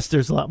outside. Yes,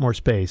 there's a lot more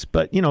space.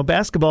 But,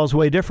 basketball is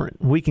way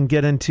different. We can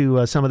get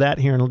into some of that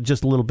here in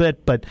just a little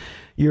bit. But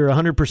you're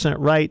 100%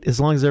 right, as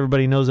long as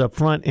everybody knows up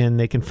front. And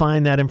they can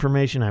find that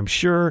information, I'm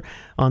sure,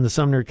 on the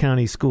Sumner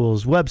County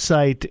Schools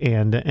website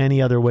and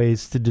any other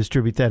ways to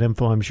distribute that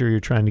info. I'm sure you're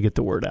trying to get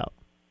the word out.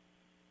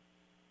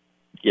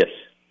 Yes.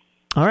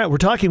 All right, we're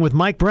talking with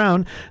Mike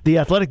Brown, the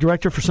athletic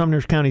director for Sumner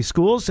County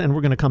Schools, and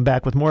we're going to come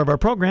back with more of our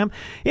program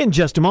in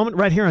just a moment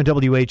right here on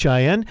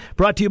WHIN,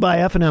 brought to you by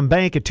F&M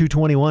Bank at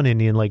 221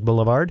 Indian Lake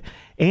Boulevard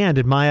and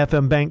at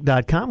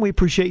myfmbank.com. We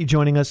appreciate you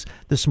joining us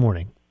this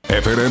morning.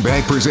 F&M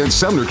Bank presents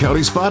Sumner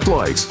County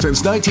Spotlights.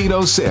 Since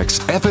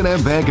 1906,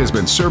 F&M Bank has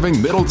been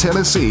serving Middle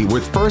Tennessee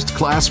with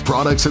first-class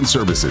products and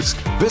services.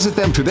 Visit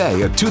them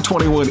today at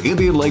 221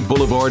 Indian Lake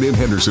Boulevard in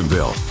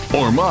Hendersonville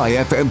or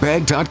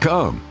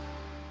myfmbank.com.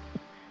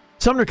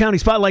 Sumner County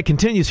Spotlight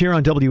continues here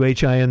on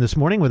WHIN this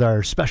morning with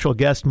our special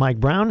guest, Mike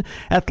Brown,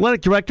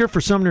 athletic director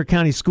for Sumner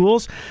County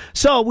Schools.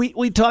 So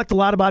we talked a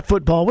lot about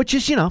football, which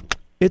is,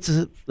 it's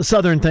a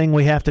southern thing.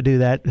 We have to do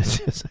that.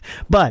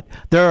 But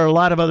there are a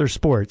lot of other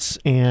sports.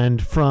 And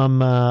from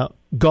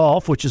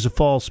golf, which is a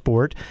fall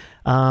sport,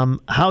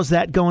 how's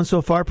that going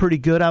so far? Pretty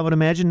good, I would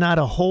imagine. Not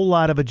a whole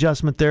lot of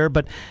adjustment there,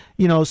 but,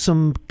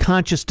 some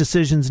conscious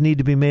decisions need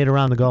to be made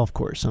around the golf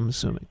course, I'm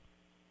assuming.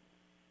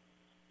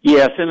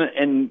 Yes,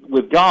 and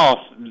with golf,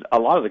 a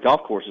lot of the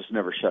golf courses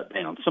never shut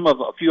down.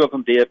 A few of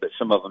them did, but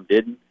some of them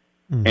didn't.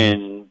 Mm-hmm.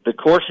 And the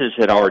courses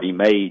had already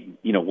made,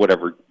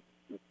 whatever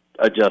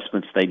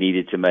adjustments they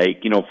needed to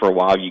make. For a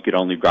while you could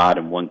only ride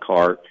in one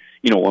cart,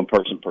 one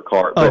person per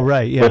cart. Oh, but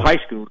right, yeah. With high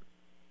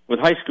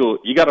school,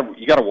 you got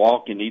to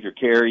walk and either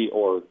carry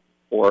or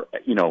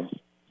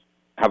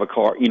have a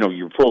car,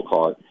 your full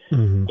cart.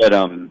 Mm-hmm. But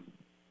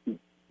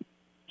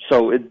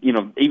so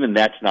even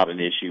that's not an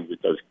issue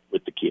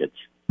with the kids.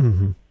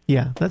 Mm-hmm.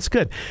 Yeah, that's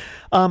good.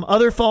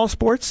 Other fall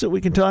sports that we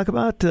can talk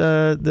about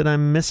that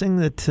I'm missing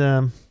that,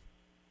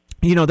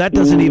 that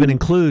doesn't even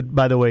include,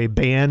 by the way,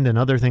 band and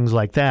other things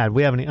like that.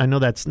 I know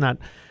that's not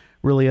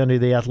really under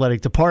the athletic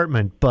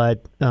department,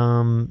 but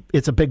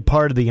it's a big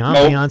part of the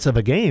ambiance of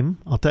a game.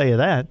 I'll tell you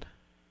that.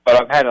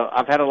 But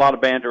I've had a lot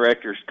of band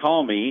directors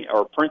call me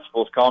or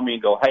principals call me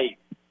and go, "Hey,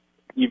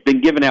 you've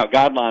been giving out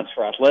guidelines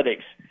for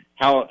athletics.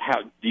 How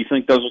do you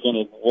think those are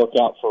going to work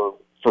out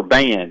for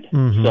band?"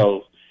 Mm-hmm.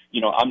 So,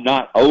 I'm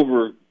not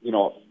over,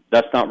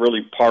 that's not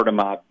really part of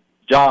my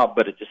job,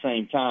 but at the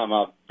same time,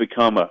 I've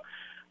become a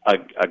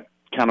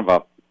kind of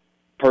a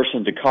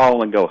person to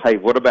call and go, "Hey,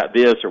 what about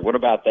this or what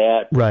about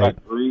that?" Right. What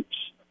about groups,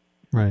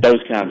 right.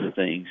 Those kinds of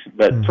things.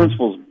 But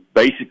principals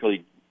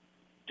basically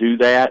do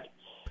that.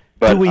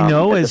 But, do we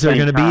know, is there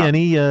going to be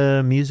any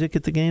music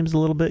at the games a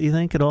little bit, you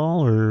think, at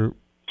all? Or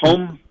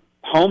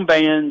home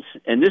bands,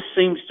 and this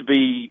seems to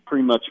be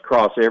pretty much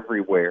across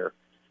everywhere.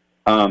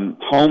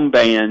 Home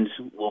bands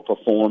will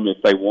perform if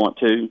they want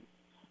to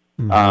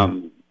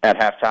at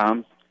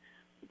halftime,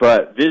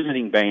 but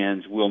visiting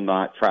bands will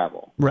not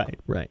travel. Right.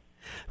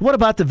 What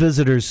about the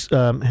visitors?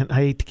 I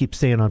hate to keep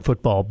staying on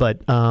football,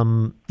 but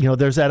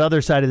there's that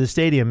other side of the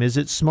stadium. Is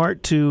it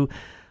smart to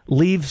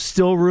leave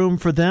still room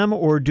for them,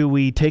 or do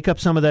we take up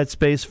some of that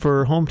space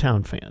for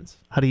hometown fans?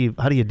 How do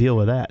you deal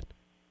with that?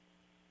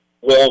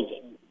 Well,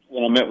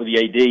 when I met with the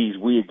ADs,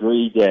 we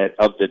agreed that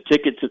of the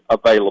tickets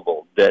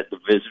available, that the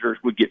visitors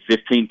would get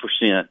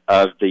 15%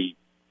 of the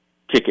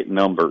ticket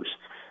numbers.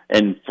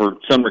 And for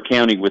Sumner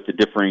County, with the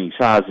differing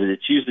sizes,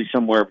 it's usually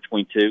somewhere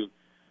between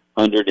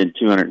 200 and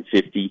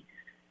 250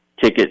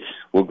 tickets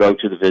will go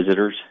to the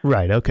visitors.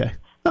 Right, okay.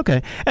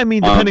 I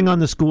mean, depending on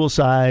the school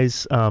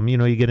size,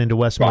 you get into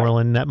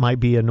Westmoreland, right. That might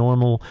be a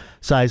normal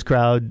size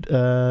crowd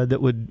that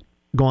would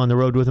go on the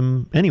road with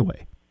them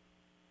anyway.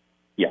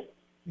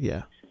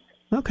 Yeah.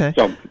 Okay.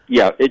 So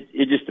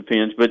it just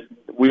depends, but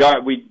we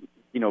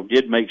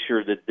did make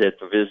sure that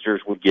the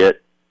visitors would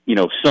get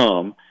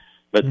some,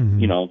 but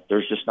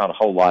there's just not a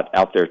whole lot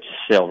out there to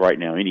sell right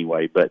now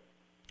anyway. But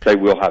they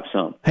will have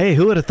some. Hey,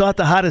 who would have thought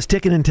the hottest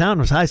ticket in town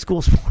was high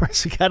school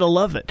sports? You gotta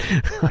love it.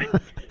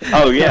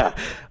 Oh yeah.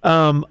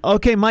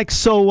 Okay, Mike.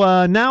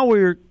 So now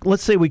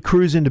let's say we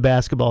cruise into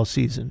basketball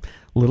season.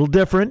 A little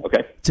different.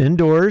 Okay. It's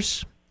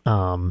indoors.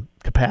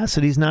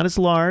 Capacity's not as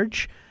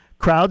large.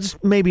 Crowds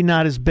maybe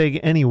not as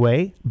big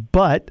anyway,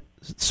 but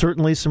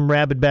certainly some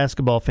rabid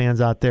basketball fans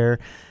out there.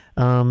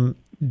 Do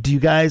you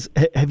guys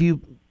have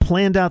you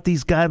planned out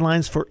these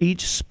guidelines for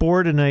each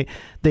sport, and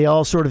they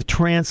all sort of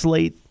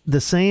translate the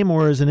same,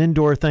 or is an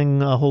indoor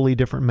thing a wholly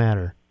different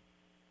matter?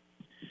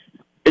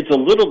 It's a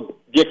little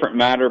different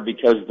matter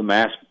because the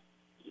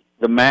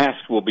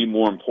mask will be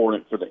more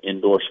important for the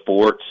indoor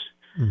sports.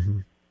 Mm-hmm.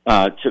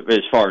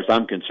 As far as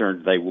I'm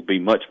concerned, they will be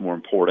much more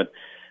important.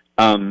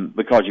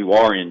 Because you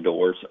are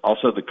indoors.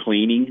 Also, the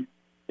cleaning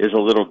is a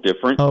little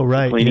different. Oh,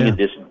 right. Cleaning and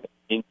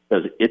disinfecting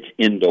because it's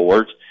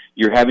indoors.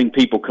 You're having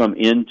people come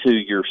into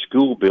your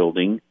school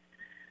building.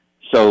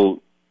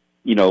 So,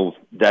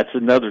 that's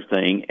another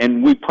thing.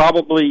 And we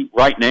probably,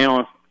 right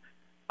now,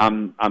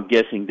 I'm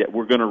guessing that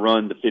we're going to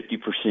run the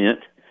 50%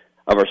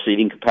 of our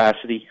seating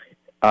capacity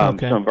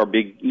Okay. Some of our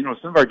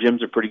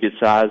gyms are pretty good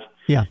size.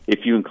 Yeah.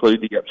 If you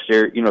include the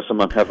upstairs,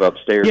 some of them have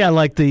upstairs. Yeah,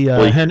 like the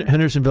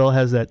Hendersonville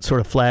has that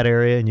sort of flat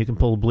area, and you can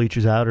pull the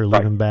bleachers out or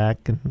leave them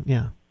back. And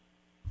yeah.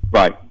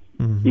 Right.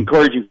 Mm-hmm.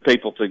 Encouraging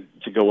people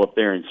to go up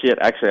there and sit.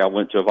 Actually, I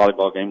went to a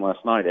volleyball game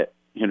last night at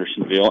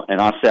Hendersonville, and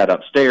I sat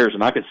upstairs,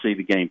 and I could see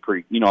the game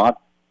I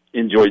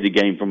enjoyed the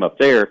game from up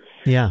there.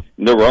 Yeah.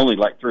 And there were only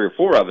like 3 or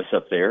 4 of us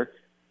up there.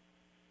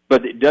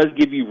 But it does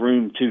give you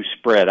room to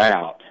spread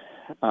out.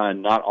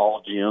 Not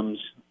all gyms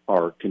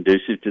are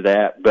conducive to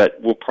that, but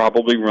we'll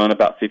probably run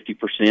about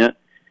 50%.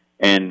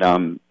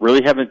 And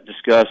really haven't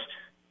discussed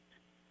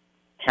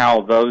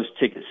how those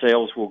ticket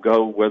sales will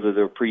go, whether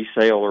they're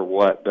pre-sale or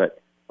what,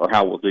 or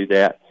how we'll do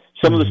that.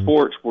 Some of the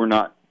sports we're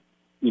not,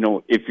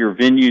 if your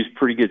venue's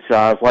pretty good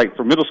size, like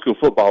for middle school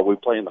football, we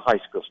play in the high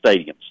school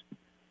stadiums.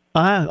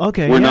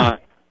 Okay. We're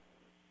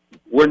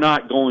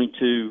not going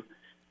to,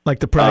 like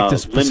the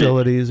practice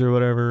facilities or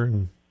whatever.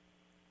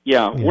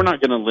 We're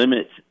not going to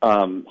limit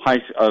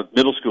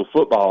middle school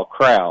football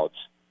crowds,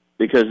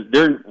 because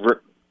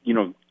you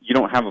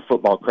don't have a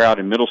football crowd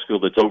in middle school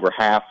that's over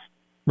half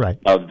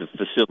of the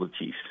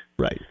facilities.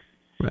 Right.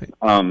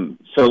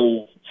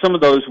 So some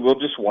of those we'll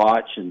just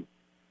watch and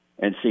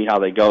see how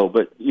they go.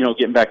 But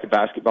getting back to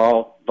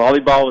basketball,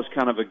 volleyball is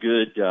kind of a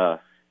good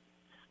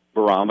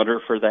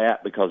barometer for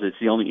that, because it's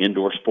the only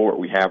indoor sport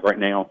we have right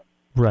now.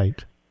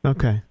 Right.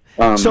 Okay.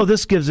 So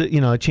this gives it,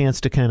 a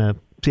chance to kind of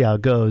see how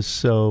it goes.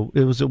 So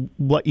it was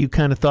what you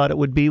kind of thought it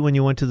would be when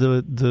you went to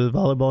the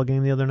volleyball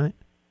game the other night?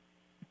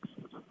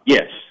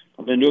 Yes.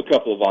 I've been to a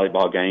couple of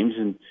volleyball games,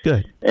 and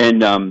good.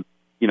 And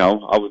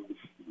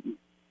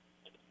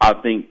I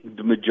think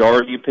the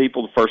majority of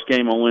people, the first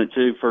game I went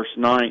to, first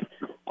night,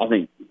 I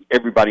think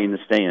everybody in the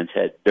stands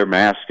had their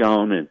mask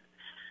on, and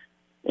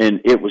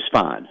it was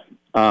fine.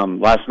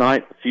 Last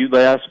night, a few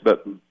less,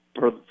 but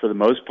for the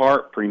most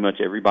part, pretty much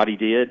everybody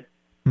did.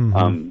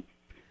 Mm-hmm.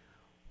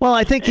 Well,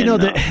 I think,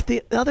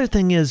 the other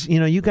thing is,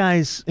 you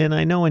guys, and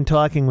I know in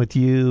talking with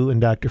you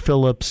and Dr.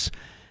 Phillips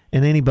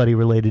and anybody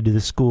related to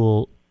the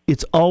school,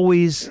 it's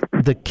always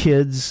the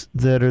kids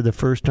that are the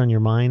first on your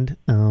mind.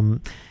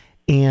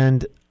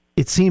 And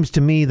it seems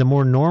to me the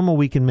more normal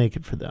we can make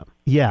it for them.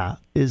 Yeah,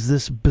 is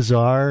this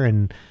bizarre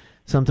and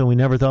something we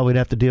never thought we'd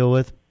have to deal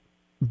with?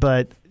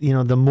 But,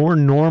 the more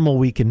normal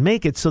we can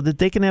make it so that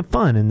they can have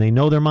fun, and they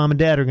know their mom and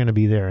dad are going to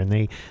be there, and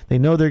they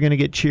know they're going to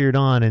get cheered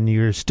on, and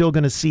you're still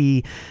going to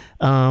see,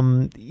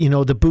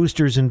 the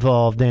boosters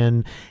involved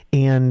and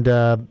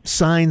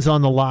signs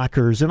on the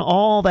lockers and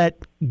all that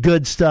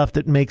good stuff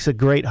that makes a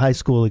great high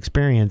school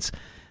experience,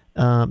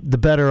 the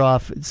better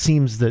off it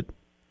seems that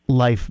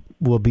life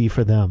will be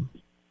for them.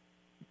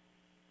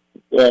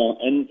 Well,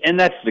 and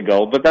that's the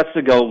goal, but that's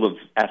the goal of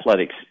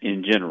athletics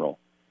in general.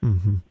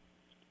 Mm-hmm.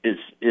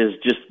 Is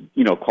just,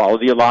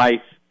 quality of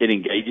life. It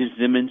engages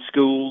them in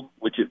school,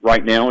 which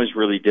right now is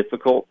really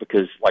difficult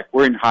because,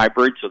 we're in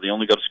hybrid, so they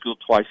only go to school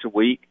twice a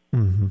week.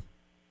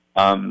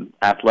 Mm-hmm.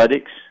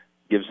 Athletics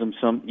gives them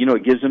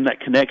it gives them that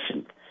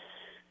connection.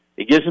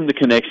 It gives them the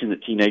connection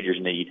that teenagers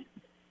need.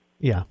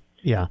 Yeah.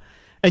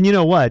 And you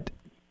know what?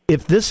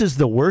 If this is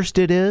the worst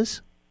it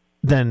is,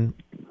 then,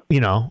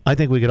 I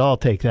think we could all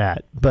take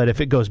that. But if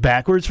it goes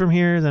backwards from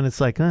here, then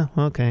it's like,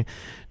 okay,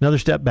 another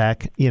step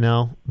back,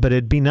 But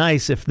it'd be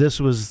nice if this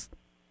was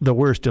the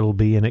worst it'll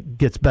be, and it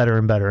gets better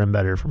and better and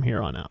better from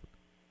here on out.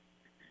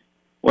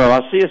 Well,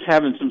 I see us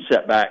having some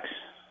setbacks.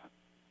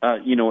 At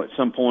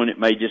some point it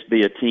may just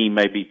be a team,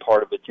 maybe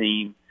part of a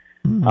team.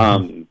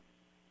 Mm-hmm.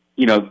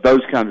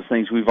 Those kinds of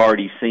things. We've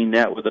already seen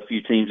that with a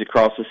few teams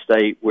across the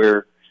state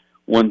where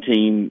one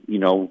team,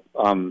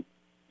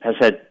 has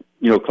had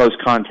close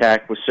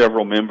contact with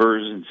several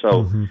members, and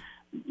so, mm-hmm.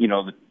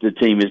 The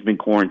team has been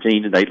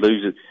quarantined and they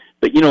lose it.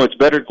 But, it's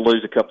better to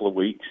lose a couple of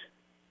weeks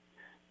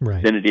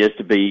than it is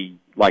to be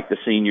like the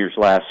seniors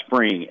last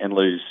spring and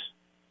lose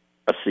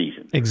a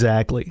season.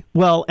 Exactly.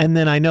 Well, and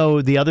then I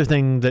know the other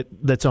thing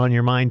that's on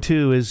your mind,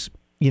 too, is,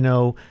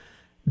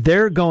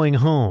 they're going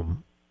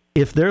home.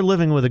 If they're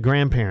living with a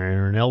grandparent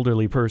or an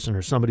elderly person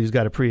or somebody who's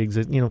got a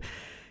pre-existing,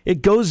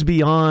 it goes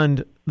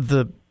beyond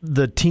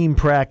the team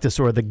practice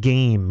or the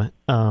game.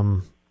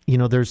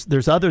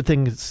 There's other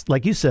things,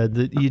 like you said,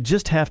 that you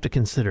just have to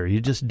consider.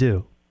 You just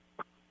do.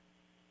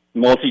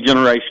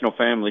 Multi-generational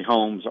family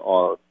homes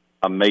are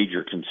a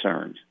major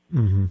concern.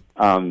 Mm-hmm.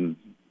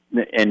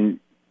 And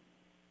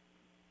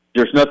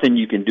there's nothing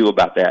you can do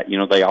about that.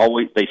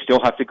 They still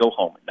have to go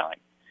home at night.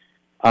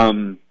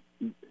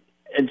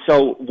 And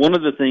so one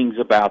of the things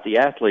about the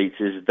athletes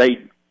is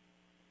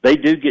they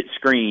do get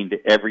screened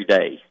every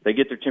day. They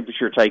get their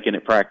temperature taken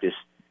at practice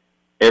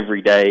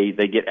every day.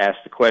 They get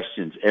asked the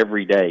questions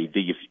every day.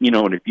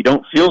 And if you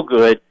don't feel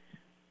good,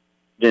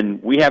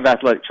 then we have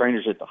athletic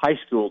trainers at the high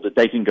school that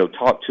they can go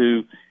talk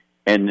to,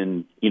 and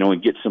then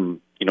and get some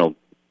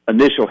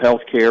initial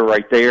health care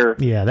right there.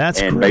 Yeah,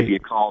 that's and great. Maybe a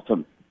call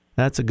to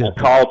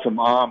call to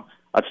mom.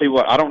 I tell you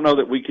what, I don't know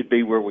that we could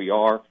be where we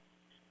are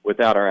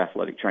without our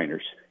athletic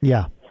trainers.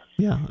 Yeah.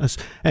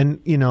 And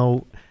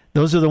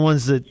Those are the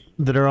ones that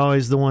are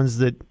always the ones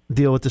that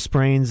deal with the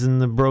sprains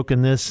and the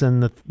broken this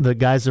and the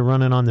guys that are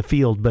running on the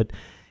field. But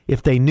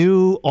if they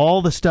knew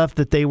all the stuff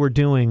that they were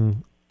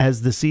doing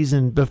as the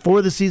season,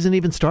 before the season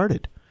even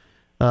started,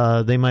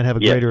 they might have a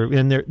greater,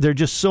 and they're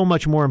just so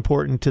much more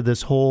important to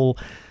this whole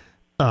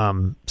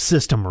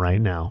system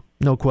right now.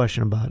 No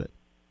question about it.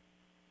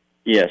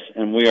 Yes,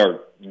 and we are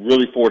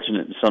really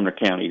fortunate in Sumner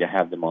County to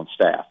have them on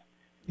staff.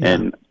 Yeah.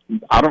 And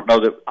I don't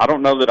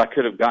know that I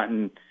could have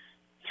gotten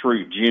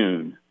through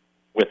June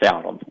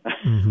without them.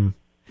 Mm-hmm.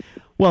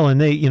 Well,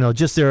 and they,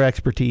 just their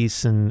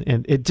expertise, and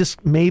it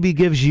just maybe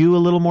gives you a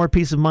little more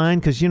peace of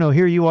mind because,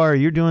 here you are,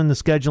 you're doing the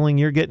scheduling,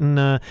 you're getting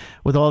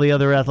with all the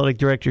other athletic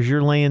directors,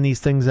 you're laying these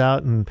things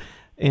out and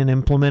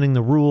implementing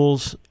the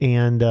rules,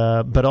 and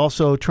but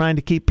also trying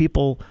to keep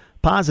people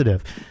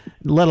positive,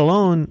 let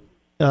alone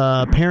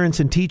parents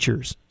and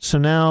teachers. So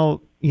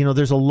now,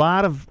 there's a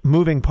lot of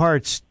moving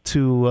parts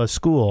to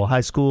school,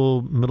 high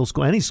school, middle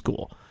school, any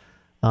school.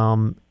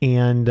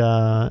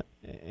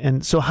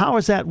 And so how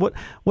is that?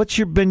 What's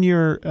been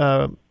your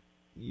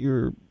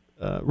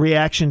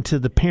reaction to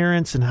the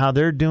parents and how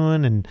they're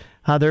doing and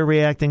how they're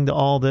reacting to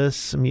all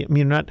this? I mean,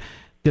 you're not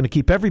going to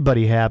keep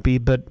everybody happy,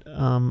 but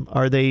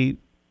are they,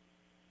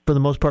 for the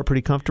most part,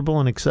 pretty comfortable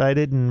and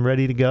excited and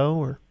ready to go?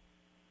 Or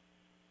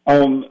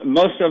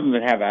most of them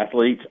that have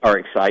athletes are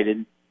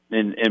excited,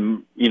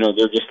 and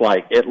they're just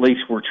like, at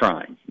least we're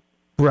trying.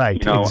 Right.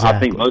 Exactly. I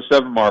think most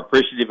of them are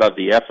appreciative of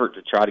the effort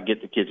to try to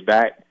get the kids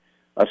back,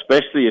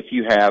 especially if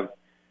you have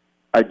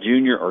a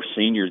junior or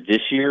senior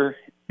this year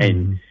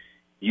and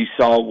you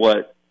saw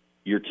what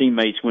your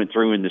teammates went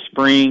through in the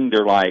spring.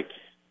 They're like,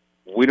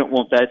 we don't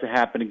want that to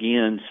happen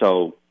again.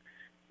 So,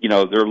 they're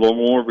a little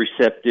more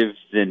receptive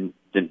than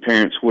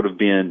parents would have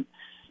been,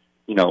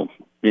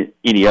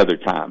 any other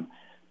time.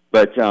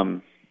 But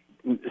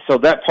so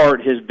that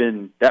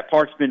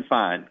part's been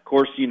fine. Of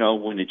course,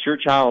 when it's your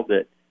child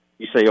that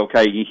you say,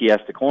 okay, he has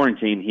to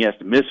quarantine, he has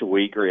to miss a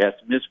week, or he has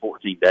to miss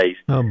 14 days.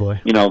 Oh, boy.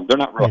 They're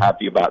not real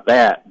happy about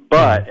that.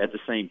 But at the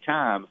same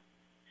time,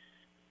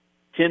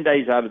 10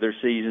 days out of their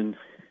season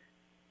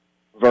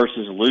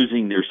versus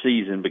losing their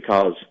season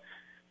because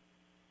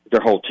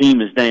their whole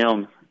team is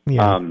down.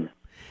 Yeah.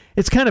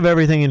 It's kind of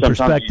everything in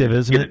perspective,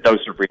 isn't it? Get a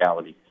dose of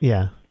reality.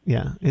 Yeah.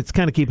 It's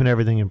kind of keeping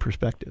everything in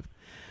perspective.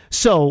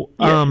 So,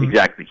 yes,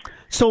 exactly.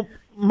 So,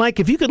 Mike,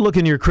 if you could look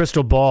into your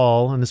crystal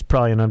ball, and this is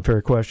probably an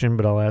unfair question,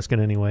 but I'll ask it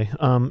anyway.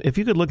 If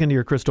you could look into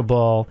your crystal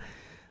ball,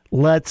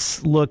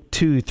 let's look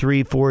 2,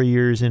 3, 4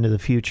 years into the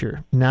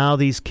future. Now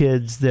these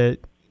kids that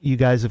you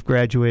guys have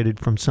graduated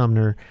from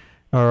Sumner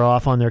are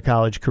off on their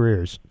college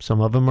careers. Some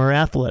of them are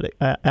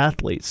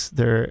athletes.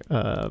 They're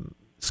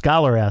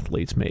scholar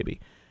athletes, maybe.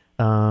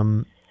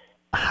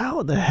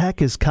 How the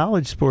heck is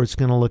college sports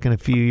going to look in a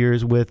few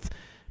years with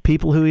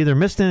people who either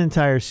missed an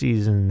entire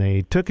season,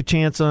 they took a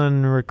chance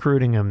on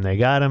recruiting them, they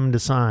got them to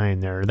sign,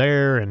 they're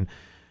there, and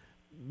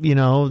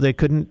they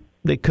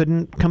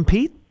couldn't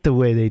compete the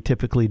way they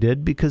typically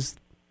did because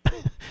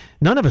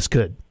none of us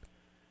could.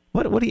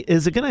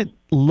 Is it going to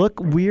look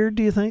weird,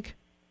 do you think?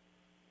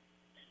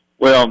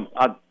 Well,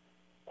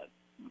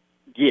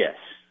 yes.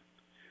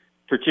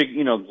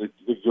 Particularly,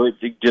 the group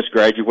that just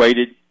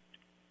graduated,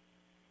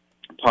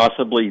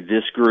 possibly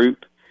this group,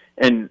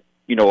 and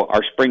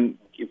our spring.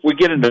 If we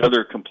get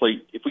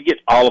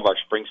all of our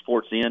spring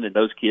sports in, and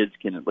those kids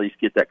can at least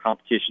get that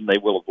competition, they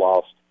will have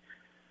lost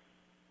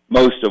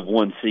most of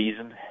one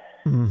season.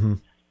 Mm-hmm.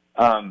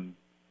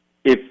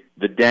 If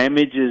the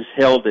damage is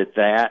held at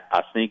that,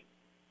 I think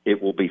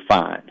it will be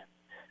fine.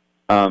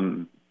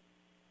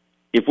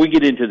 If we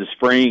get into the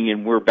spring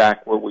and we're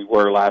back where we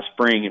were last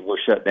spring and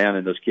we're shut down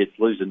and those kids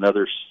lose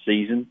another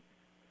season,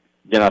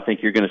 then I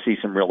think you're going to see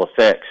some real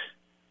effects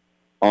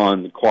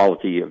on the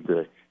quality of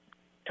the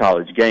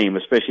college game,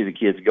 especially the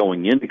kids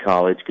going into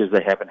college, because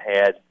they haven't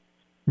had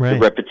the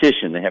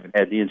repetition. They haven't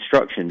had the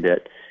instruction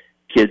that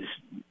kids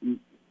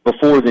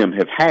before them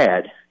have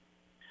had.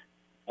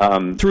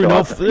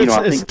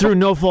 It's through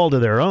no fault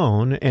of their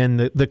own, and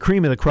the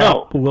cream of the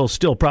crop will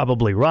still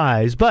probably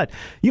rise, but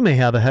you may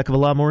have a heck of a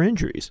lot more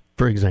injuries,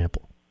 for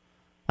example.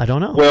 I don't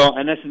know. Well,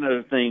 and that's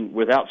another thing.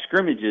 Without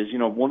scrimmages,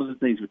 one of the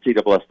things with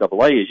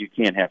TSSAA is you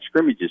can't have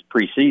scrimmages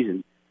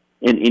preseason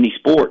in any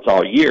sports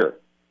all year.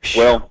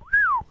 Well,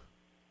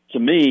 to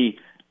me,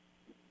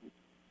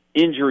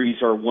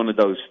 injuries are one of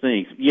those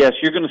things. Yes,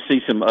 you're going to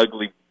see some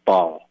ugly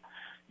ball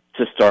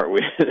to start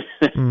with.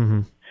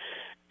 Mm-hmm.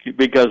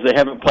 Because they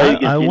haven't played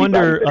against anybody. I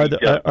wonder,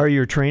 are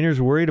your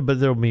trainers worried about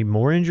there'll be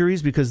more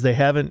injuries because they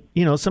haven't,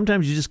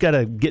 sometimes you just got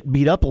to get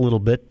beat up a little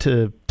bit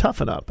to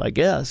toughen up, I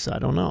guess. I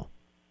don't know.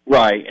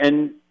 Right.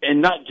 And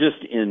not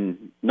just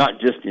in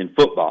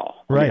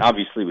football. Right. I mean,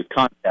 obviously with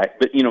contact,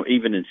 but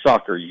even in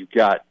soccer, you've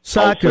got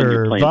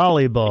soccer,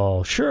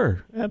 volleyball.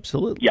 Sure.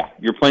 Absolutely. Yeah.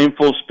 You're playing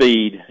full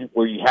speed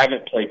where you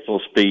haven't played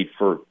full speed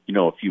for,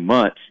 a few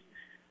months.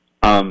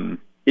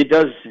 It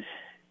does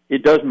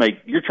make,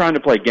 you're trying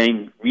to play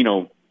game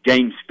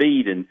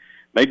speed, and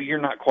maybe you're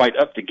not quite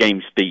up to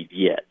game speed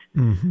yet.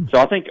 Mm-hmm. So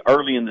I think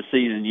early in the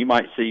season you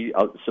might see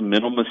some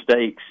mental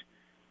mistakes.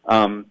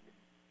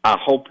 I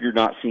hope you're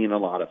not seeing a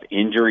lot of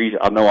injuries.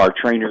 I know our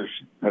trainers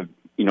have,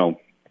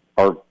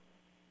 are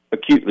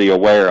acutely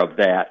aware of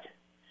that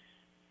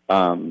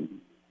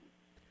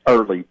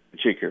early,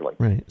 particularly.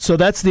 Right. So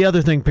that's the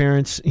other thing,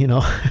 parents,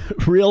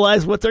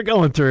 realize what they're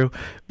going through.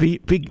 Be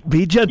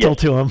gentle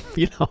to them,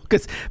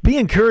 because be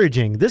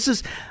encouraging. This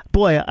is,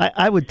 boy,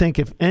 I would think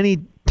if any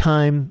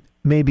time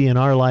maybe in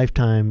our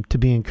lifetime to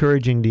be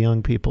encouraging to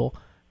young people,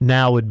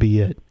 now would be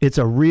it. It's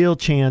a real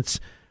chance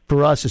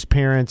for us as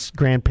parents,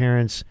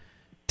 grandparents,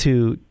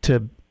 to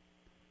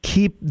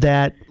keep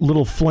that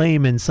little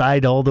flame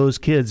inside all those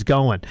kids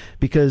going,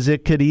 because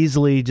it could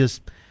easily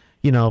just,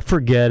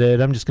 forget it.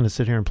 I'm just going to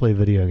sit here and play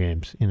video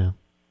games,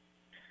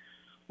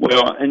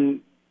 Well,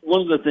 and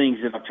one of the things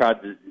that I've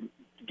tried to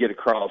get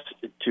across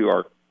to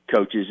our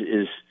coaches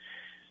is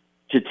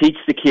to teach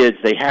the kids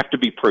they have to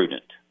be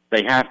prudent.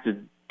 They have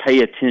to pay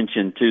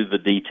attention to the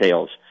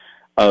details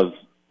of,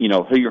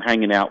 who you're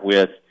hanging out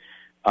with.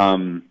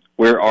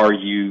 Where are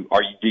you?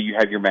 Do you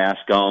have your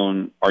mask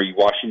on? Are you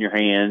washing your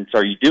hands?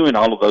 Are you doing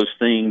all of those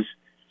things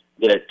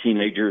that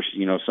teenagers,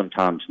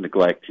 sometimes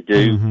neglect to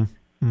do?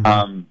 Mm-hmm.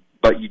 Mm-hmm.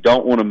 But you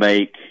don't want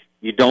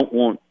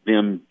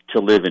them to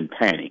live in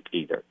panic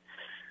either.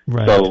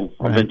 Right. So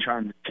I've been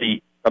trying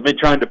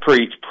to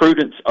preach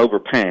prudence over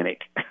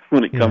panic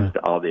when it comes to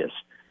all this.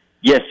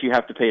 Yes, you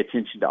have to pay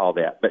attention to all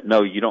that, but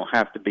no, you don't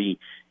have to be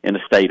in a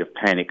state of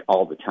panic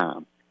all the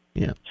time.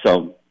 Yeah.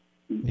 So,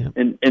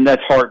 and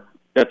that's hard.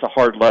 That's a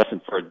hard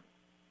lesson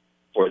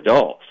for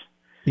adults.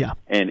 Yeah.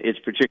 And it's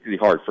particularly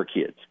hard for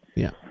kids.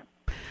 Yeah.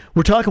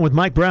 We're talking with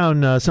Mike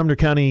Brown, Sumner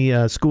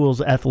County Schools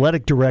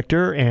Athletic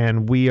Director,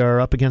 and we are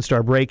up against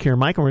our break here,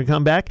 Mike. And we're going to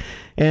come back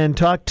and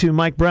talk to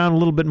Mike Brown a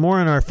little bit more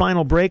in our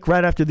final break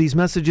right after these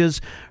messages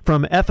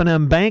from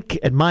F&M Bank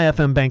at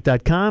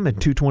myfmbank.com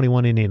and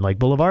 221 Indian Lake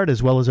Boulevard,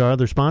 as well as our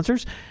other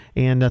sponsors.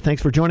 And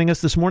thanks for joining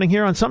us this morning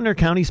here on Sumner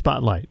County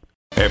Spotlight.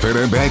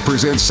 F&M Bank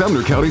presents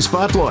Sumner County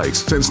Spotlights.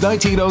 Since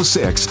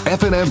 1906,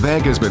 F&M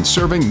Bank has been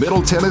serving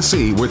Middle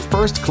Tennessee with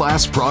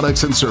first-class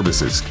products and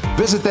services.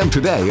 Visit them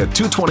today at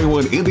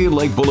 221 Indian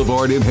Lake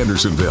Boulevard in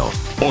Hendersonville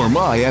or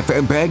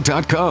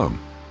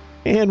myfmbank.com.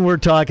 And we're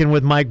talking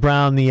with Mike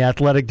Brown, the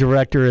athletic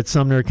director at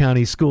Sumner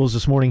County Schools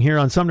this morning here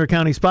on Sumner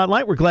County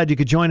Spotlight. We're glad you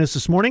could join us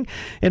this morning.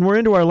 And we're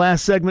into our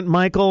last segment,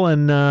 Michael,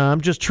 and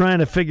I'm just trying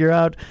to figure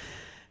out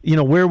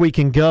where we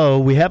can go.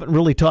 We haven't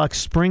really talked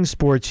spring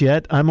sports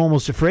yet. I'm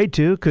almost afraid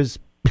to because,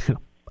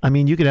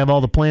 you can have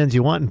all the plans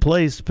you want in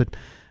place, but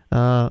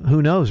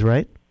who knows,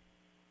 right?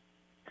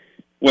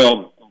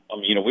 Well,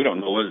 we don't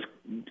know what it's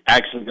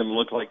actually going to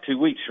look like 2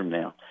 weeks from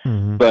now.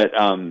 Mm-hmm. But,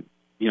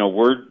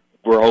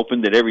 we're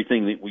hoping that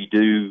everything that we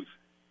do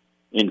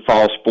in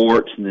fall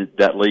sports and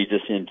that leads us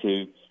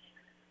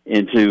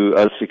into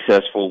a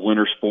successful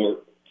winter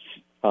sport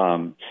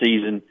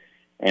season,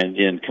 and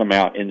then come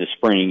out in the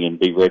spring and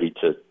be ready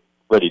to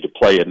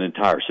play an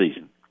entire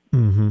season.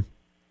 Mm-hmm.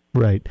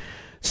 Right.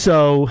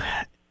 So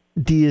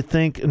do you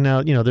think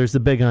now, there's the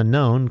big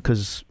unknown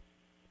because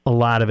a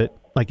lot of it,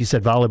 like you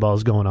said, volleyball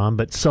is going on,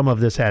 but some of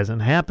this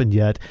hasn't happened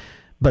yet.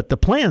 But the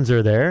plans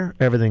are there.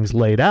 Everything's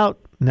laid out.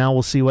 Now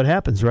we'll see what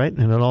happens, right?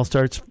 And it all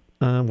starts,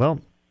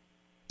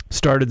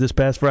 started this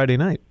past Friday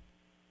night.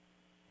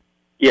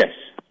 Yes.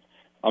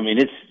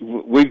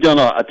 We've done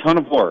a ton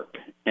of work.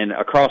 And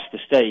across the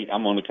state,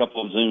 I'm on a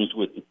couple of Zooms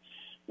with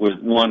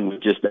one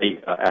with just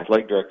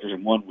athletic directors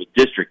and one with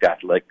district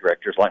athletic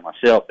directors like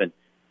myself. And,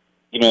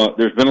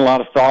 there's been a lot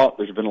of thought.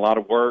 There's been a lot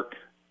of work.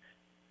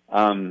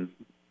 But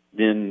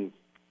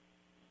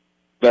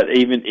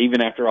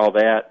even after all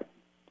that,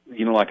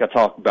 like I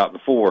talked about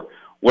before,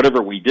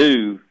 whatever we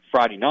do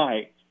Friday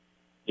night,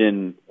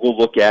 then we'll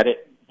look at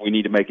it. We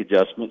need to make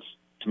adjustments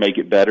to make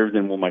it better,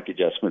 then we'll make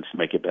adjustments to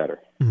make it better.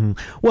 Mm-hmm.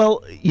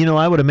 Well,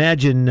 I would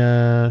imagine,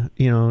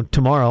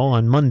 tomorrow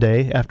on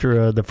Monday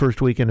after the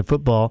first weekend of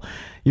football,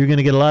 you're going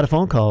to get a lot of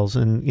phone calls.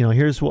 And,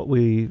 here's what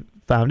we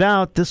found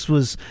out. This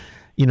was,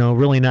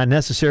 really not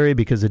necessary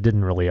because it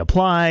didn't really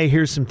apply.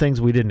 Here's some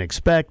things we didn't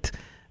expect.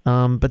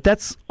 But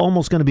that's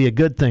almost going to be a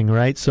good thing,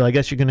 right? So I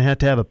guess you're going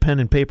to have a pen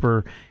and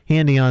paper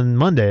handy on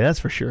Monday. That's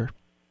for sure.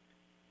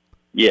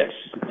 Yes,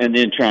 and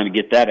then trying to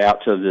get that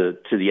out to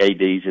the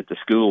ADs at the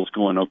schools,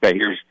 going, okay,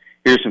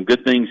 here's some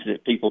good things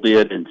that people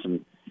did and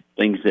some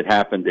things that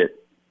happened that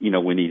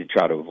we need to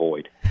try to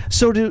avoid.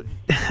 So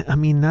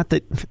not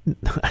that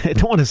I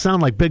don't want to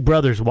sound like Big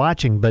Brother's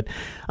watching, but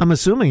I'm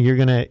assuming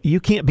you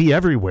can't be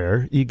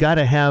everywhere. You got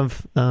to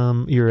have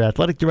your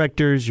athletic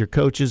directors, your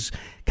coaches,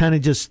 kind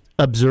of just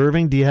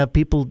observing. Do you have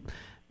people?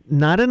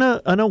 Not in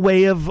a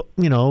way of,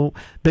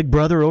 Big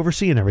Brother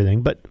overseeing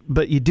everything,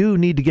 but you do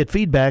need to get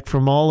feedback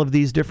from all of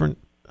these different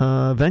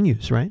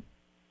venues, right?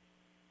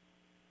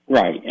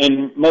 Right,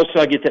 and most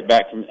I get that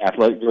back from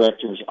athletic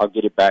directors. I'll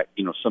get it back.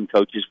 Some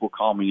coaches will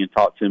call me and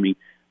talk to me.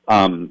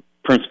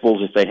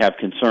 Principals, if they have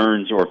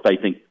concerns or if they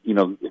think,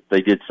 if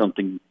they did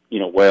something,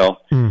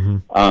 well.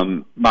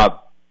 Mm-hmm. My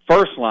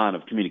first line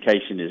of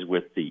communication is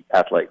with the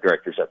athletic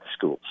directors at the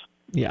schools.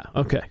 Yeah.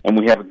 Okay. And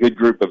we have a good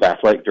group of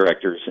athletic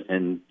directors,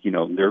 and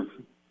they're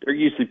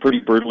usually pretty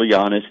brutally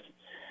honest.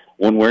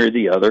 one way or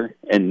the other,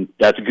 and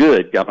that's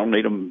good. I don't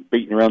need them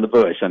beating around the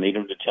bush. I need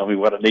them to tell me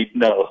what I need to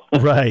know.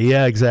 Right,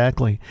 yeah,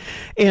 exactly.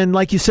 And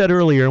like you said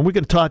earlier, and we're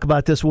going to talk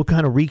about this, we'll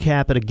kind of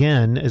recap it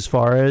again as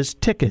far as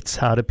tickets.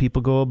 How do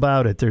people go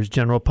about it? There's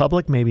general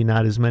public, maybe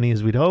not as many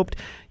as we'd hoped.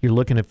 You're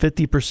looking at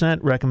 50%.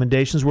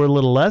 Recommendations were a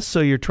little less, so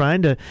you're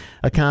trying to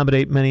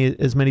accommodate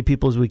as many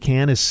people as we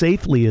can, as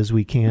safely as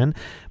we can.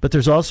 But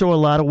there's also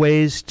a lot of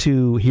ways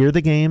to hear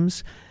the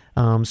games.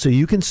 So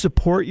you can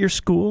support your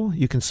school,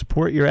 you can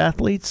support your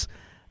athletes,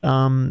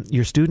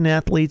 your student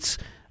athletes,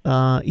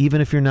 even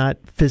if you're not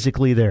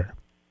physically there.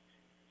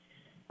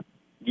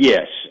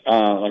 Yes.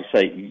 Like I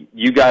say,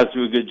 you guys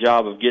do a good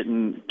job of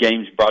getting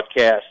games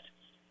broadcast.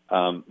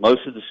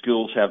 Most of the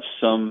schools have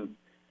some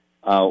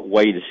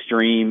way to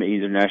stream,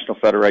 either National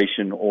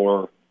Federation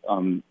or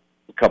a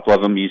couple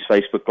of them use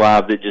Facebook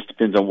Live. It just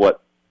depends on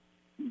what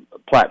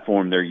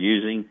platform they're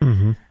using.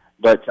 Mm-hmm.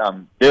 But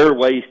there are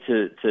ways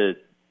to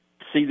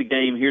see the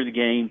game, hear the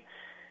game,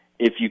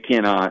 if you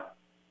cannot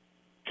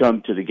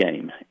come to the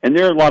game. And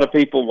there are a lot of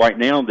people right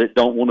now that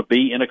don't want to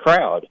be in a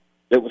crowd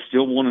that would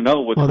still want to know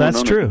what's going on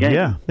that's true. At the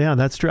game. Yeah,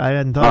 that's true. I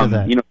hadn't thought of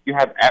that. You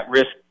have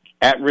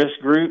at-risk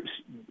groups,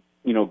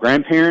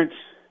 grandparents.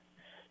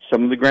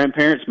 Some of the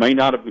grandparents may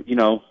not have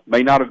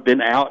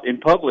been out in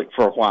public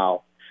for a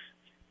while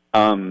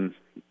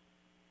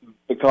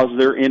because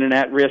they're in an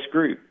at-risk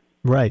group.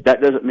 Right.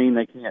 That doesn't mean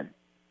they can't,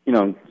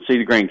 see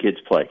the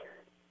grandkids play.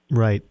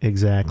 Right,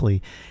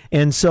 exactly.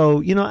 And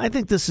so, I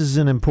think this is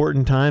an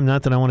important time,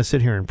 not that I want to sit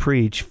here and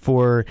preach,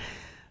 for,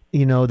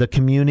 the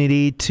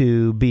community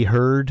to be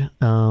heard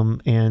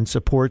and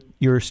support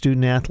your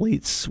student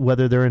athletes,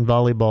 whether they're in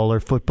volleyball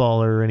or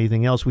football or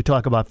anything else. We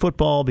talk about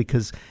football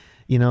because,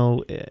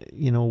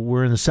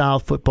 we're in the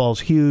South.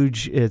 Football's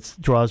huge. It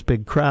draws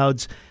big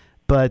crowds,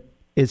 but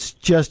it's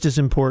just as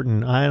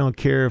important. I don't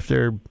care if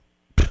they're,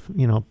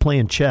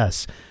 playing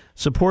chess.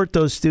 Support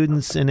those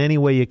students in any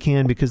way you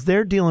can because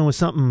they're dealing with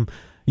something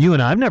you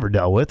and I've never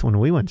dealt with when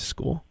we went to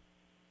school.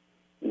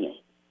 Yeah.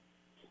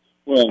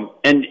 Well,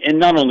 and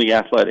not only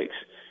athletics.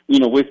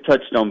 We've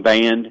touched on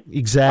band.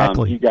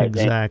 Exactly.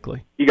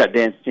 Exactly. You got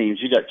dance teams.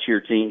 You got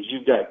cheer teams.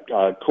 You've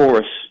got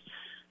chorus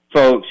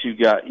folks. You've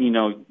got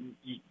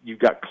you've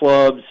got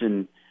clubs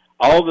and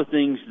all the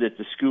things that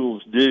the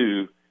schools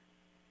do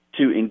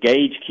to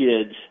engage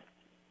kids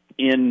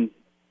in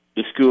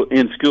the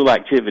school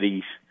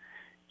activities.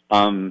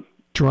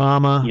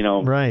 Drama,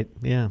 right,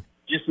 yeah.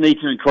 Just need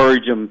to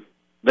encourage them.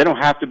 They don't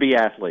have to be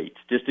athletes.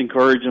 Just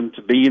encourage them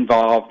to be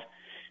involved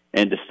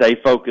and to stay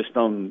focused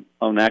on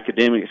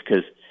academics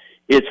because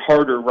it's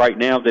harder right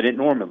now than it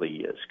normally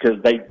is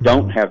because they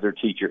don't have their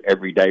teacher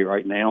every day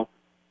right now.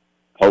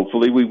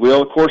 Hopefully we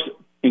will. Of course,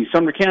 in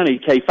Sumner County,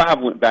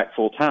 K-5 went back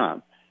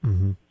full-time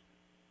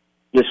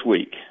this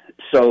week.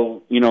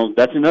 So,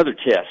 that's another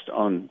test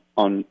on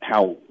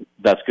how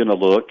that's going to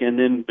look. And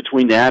then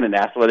between that and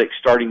athletics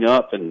starting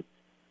up and,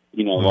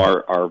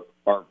 our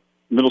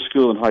middle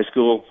school and high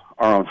school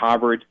are on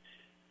hybrid.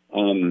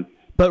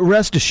 But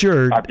rest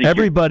assured,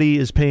 everybody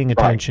is paying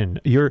attention.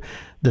 Right.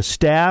 The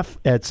staff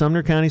at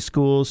Sumner County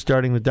Schools,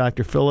 starting with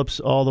Dr. Phillips,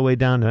 all the way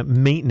down to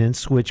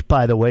maintenance, which,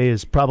 by the way,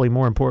 is probably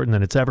more important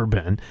than it's ever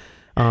been.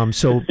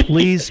 So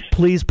please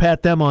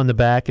pat them on the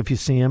back if you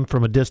see them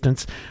from a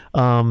distance.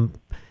 I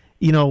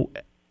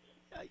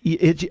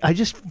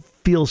just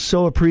feel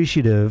so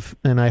appreciative,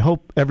 and I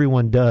hope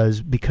everyone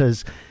does,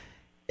 because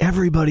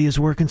everybody is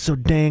working so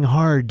dang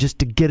hard just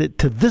to get it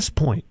to this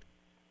point.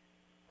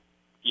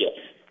 Yes.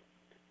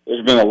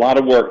 There's been a lot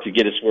of work to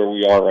get us where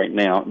we are right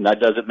now, and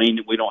that doesn't mean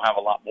that we don't have a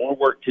lot more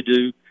work to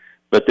do,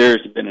 but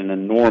there's been an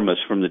enormous,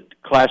 from the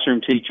classroom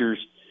teachers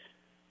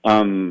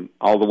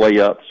all the way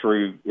up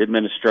through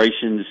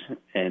administrations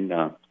and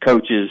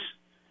coaches,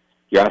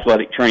 your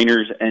athletic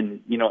trainers, and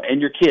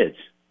your kids.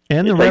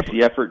 And it takes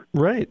the effort,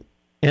 right,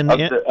 of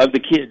the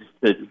kids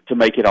to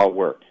make it all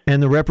work.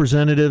 And the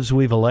representatives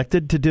we've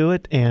elected to do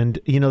it. And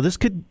this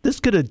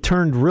could have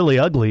turned really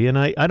ugly. And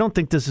I don't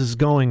think this is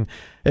going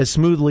as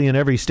smoothly in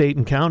every state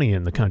and county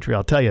in the country.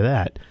 I'll tell you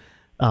that.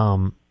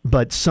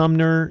 But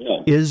Sumner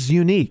is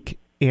unique,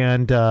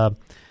 and the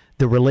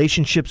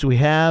relationships we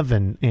have,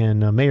 and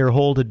Mayor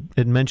Holt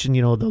had mentioned,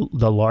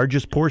 the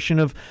largest portion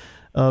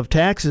of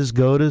taxes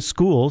go to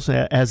schools,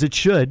 as it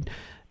should,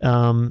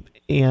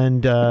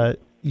 and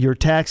your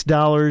tax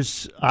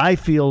dollars, I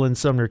feel, in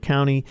Sumner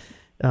County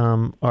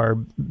are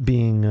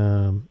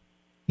being,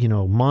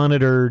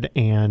 monitored,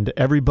 and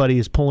everybody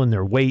is pulling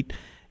their weight,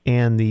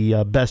 and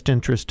the best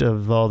interest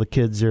of all the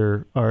kids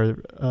are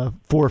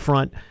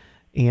forefront.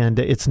 And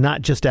it's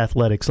not just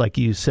athletics, like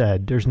you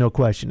said. There's no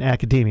question.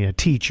 Academia,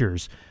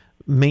 teachers,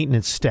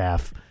 maintenance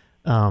staff,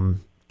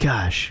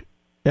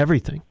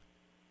 everything.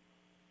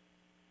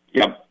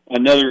 Yeah,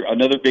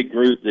 another big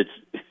group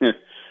that's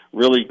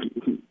really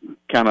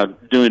kind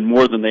of doing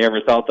more than they ever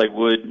thought they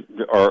would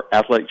are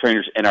athletic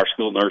trainers and our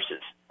school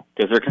nurses,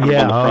 because they're kind of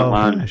on the front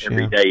line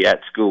every day at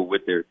school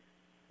with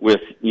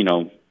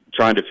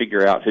trying to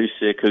figure out who's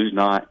sick, who's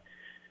not,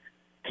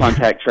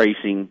 contact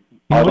tracing.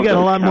 We got a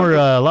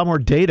lot more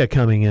data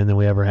coming in than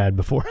we ever had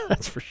before.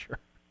 That's for sure.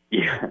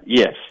 Yeah.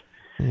 Yes.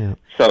 Yeah.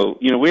 So,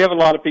 we have a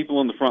lot of people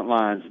on the front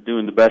lines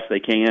doing the best they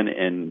can,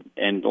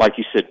 and like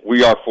you said,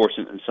 we are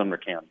fortunate in Sumner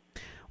County.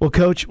 Well,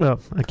 Coach,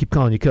 I keep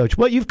calling you Coach.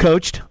 Well, you've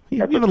coached.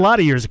 You have a lot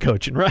of years of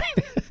coaching, right?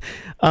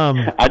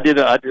 I did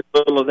a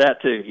little of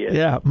that too, yes.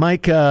 Yeah.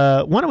 Mike,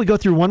 why don't we go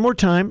through one more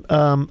time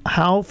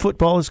how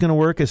football is going to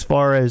work as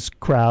far as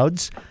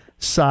crowds,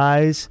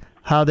 size,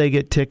 how they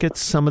get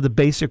tickets, some of the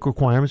basic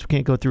requirements. We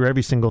can't go through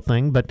every single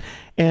thing, but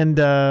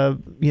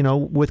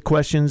with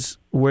questions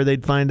where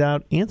they'd find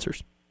out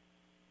answers.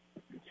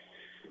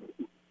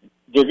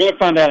 They're going to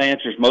find out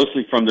answers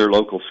mostly from their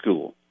local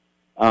school.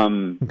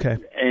 Okay.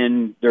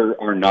 And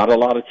there are not a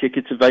lot of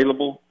tickets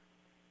available.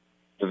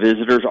 The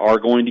visitors are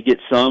going to get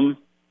some.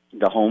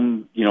 The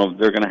home,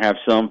 they're going to have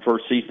some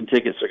first season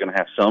tickets. They're going to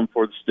have some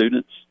for the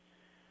students.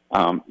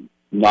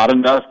 Not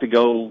enough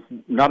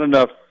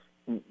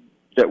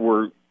that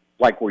we're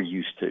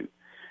used to.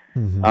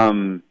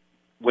 Mm-hmm.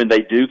 When they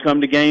do come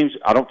to games,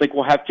 I don't think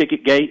we'll have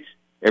ticket gates.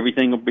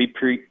 Everything will be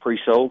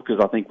pre-sold because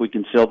I think we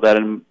can sell that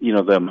in,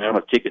 the amount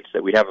of tickets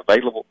that we have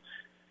available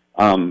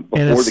before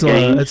the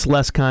game. It's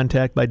less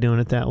contact by doing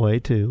it that way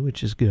too,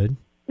 which is good.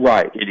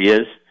 Right, it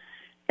is.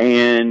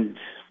 And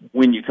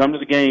when you come to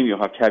the game, you'll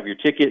have to have your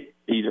ticket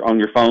either on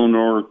your phone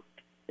or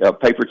a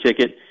paper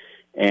ticket,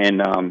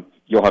 and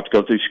you'll have to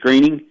go through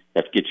screening. You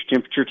have to get your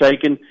temperature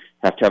taken.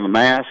 Have to have a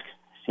mask.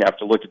 You have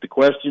to look at the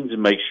questions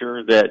and make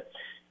sure that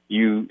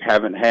you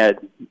haven't had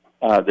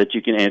that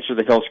you can answer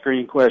the health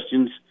screening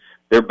questions.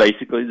 They're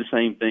basically the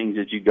same things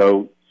that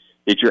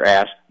you're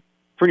asked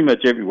pretty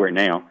much everywhere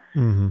now.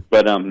 Mm-hmm.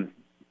 But,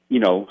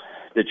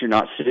 that you're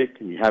not sick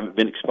and you haven't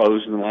been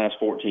exposed in the last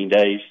 14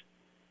 days.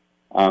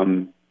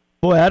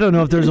 Boy, I don't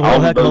know if there's a whole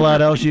heck of a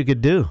lot else you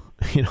could do.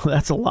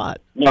 That's a lot.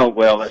 No,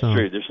 well, that's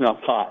true. There's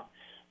not a lot.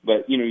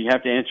 But, you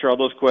have to answer all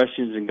those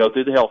questions and go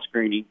through the health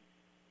screening.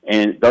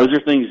 And those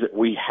are things that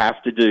we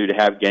have to do to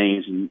have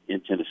games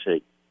in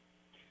Tennessee.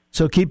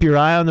 So keep your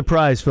eye on the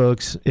prize,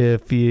 folks.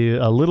 If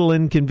a little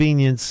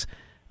inconvenience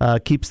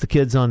keeps the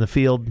kids on the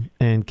field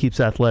and keeps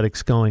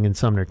athletics going in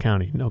Sumner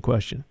County, no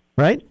question.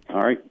 Right?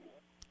 All right.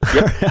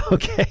 Yep.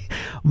 Okay.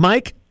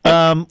 Mike,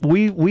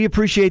 we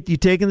appreciate you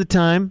taking the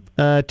time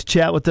to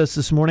chat with us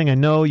this morning. I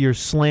know you're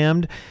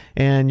slammed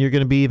and you're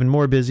going to be even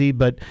more busy,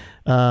 but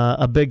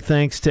a big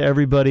thanks to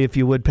everybody. If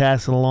you would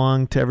pass it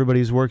along to everybody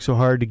who's worked so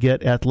hard to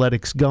get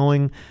athletics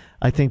going.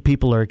 I think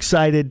people are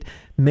excited.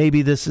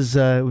 Maybe this is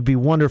it would be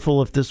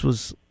wonderful if this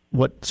was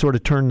what sort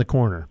of turned the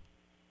corner.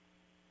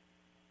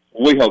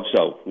 We hope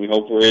so. We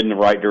hope we're in the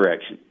right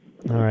direction.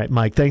 All right,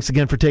 Mike, thanks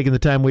again for taking the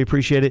time. We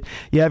appreciate it.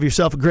 You have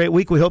yourself a great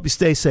week. We hope you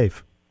stay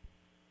safe.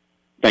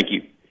 Thank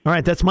you. All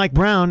right, that's Mike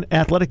Brown,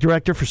 Athletic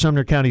Director for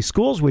Sumner County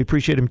Schools. We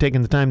appreciate him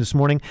taking the time this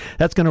morning.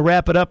 That's going to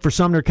wrap it up for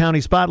Sumner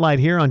County Spotlight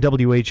here on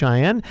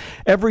WHIN.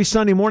 Every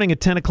Sunday morning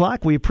at 10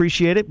 o'clock, we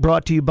appreciate it.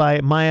 Brought to you by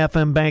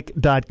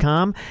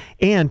myfmbank.com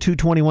and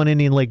 221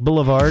 Indian Lake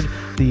Boulevard,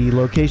 the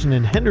location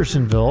in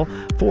Hendersonville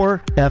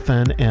for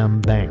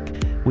FNM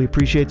Bank. We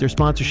appreciate their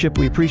sponsorship.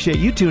 We appreciate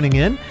you tuning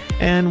in,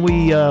 and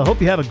we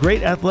hope you have a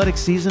great athletic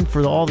season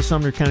for all the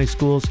Sumner County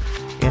schools.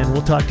 And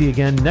we'll talk to you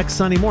again next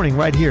Sunday morning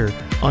right here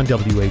on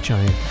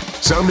WHIN.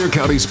 Sumner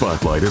County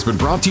Spotlight has been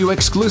brought to you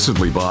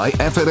exclusively by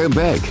FNM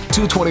Bank,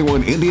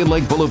 221 Indian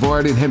Lake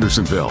Boulevard in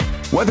Hendersonville.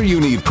 Whether you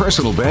need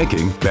personal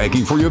banking,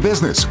 banking for your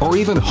business, or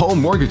even home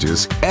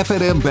mortgages,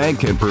 FNM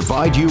Bank can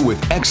provide you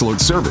with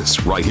excellent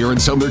service right here in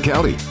Sumner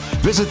County.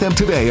 Visit them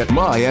today at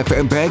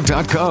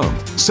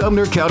myfmbank.com.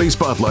 Sumner County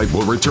Spotlight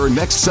will return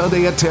next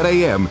Sunday at 10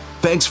 a.m.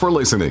 Thanks for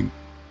listening.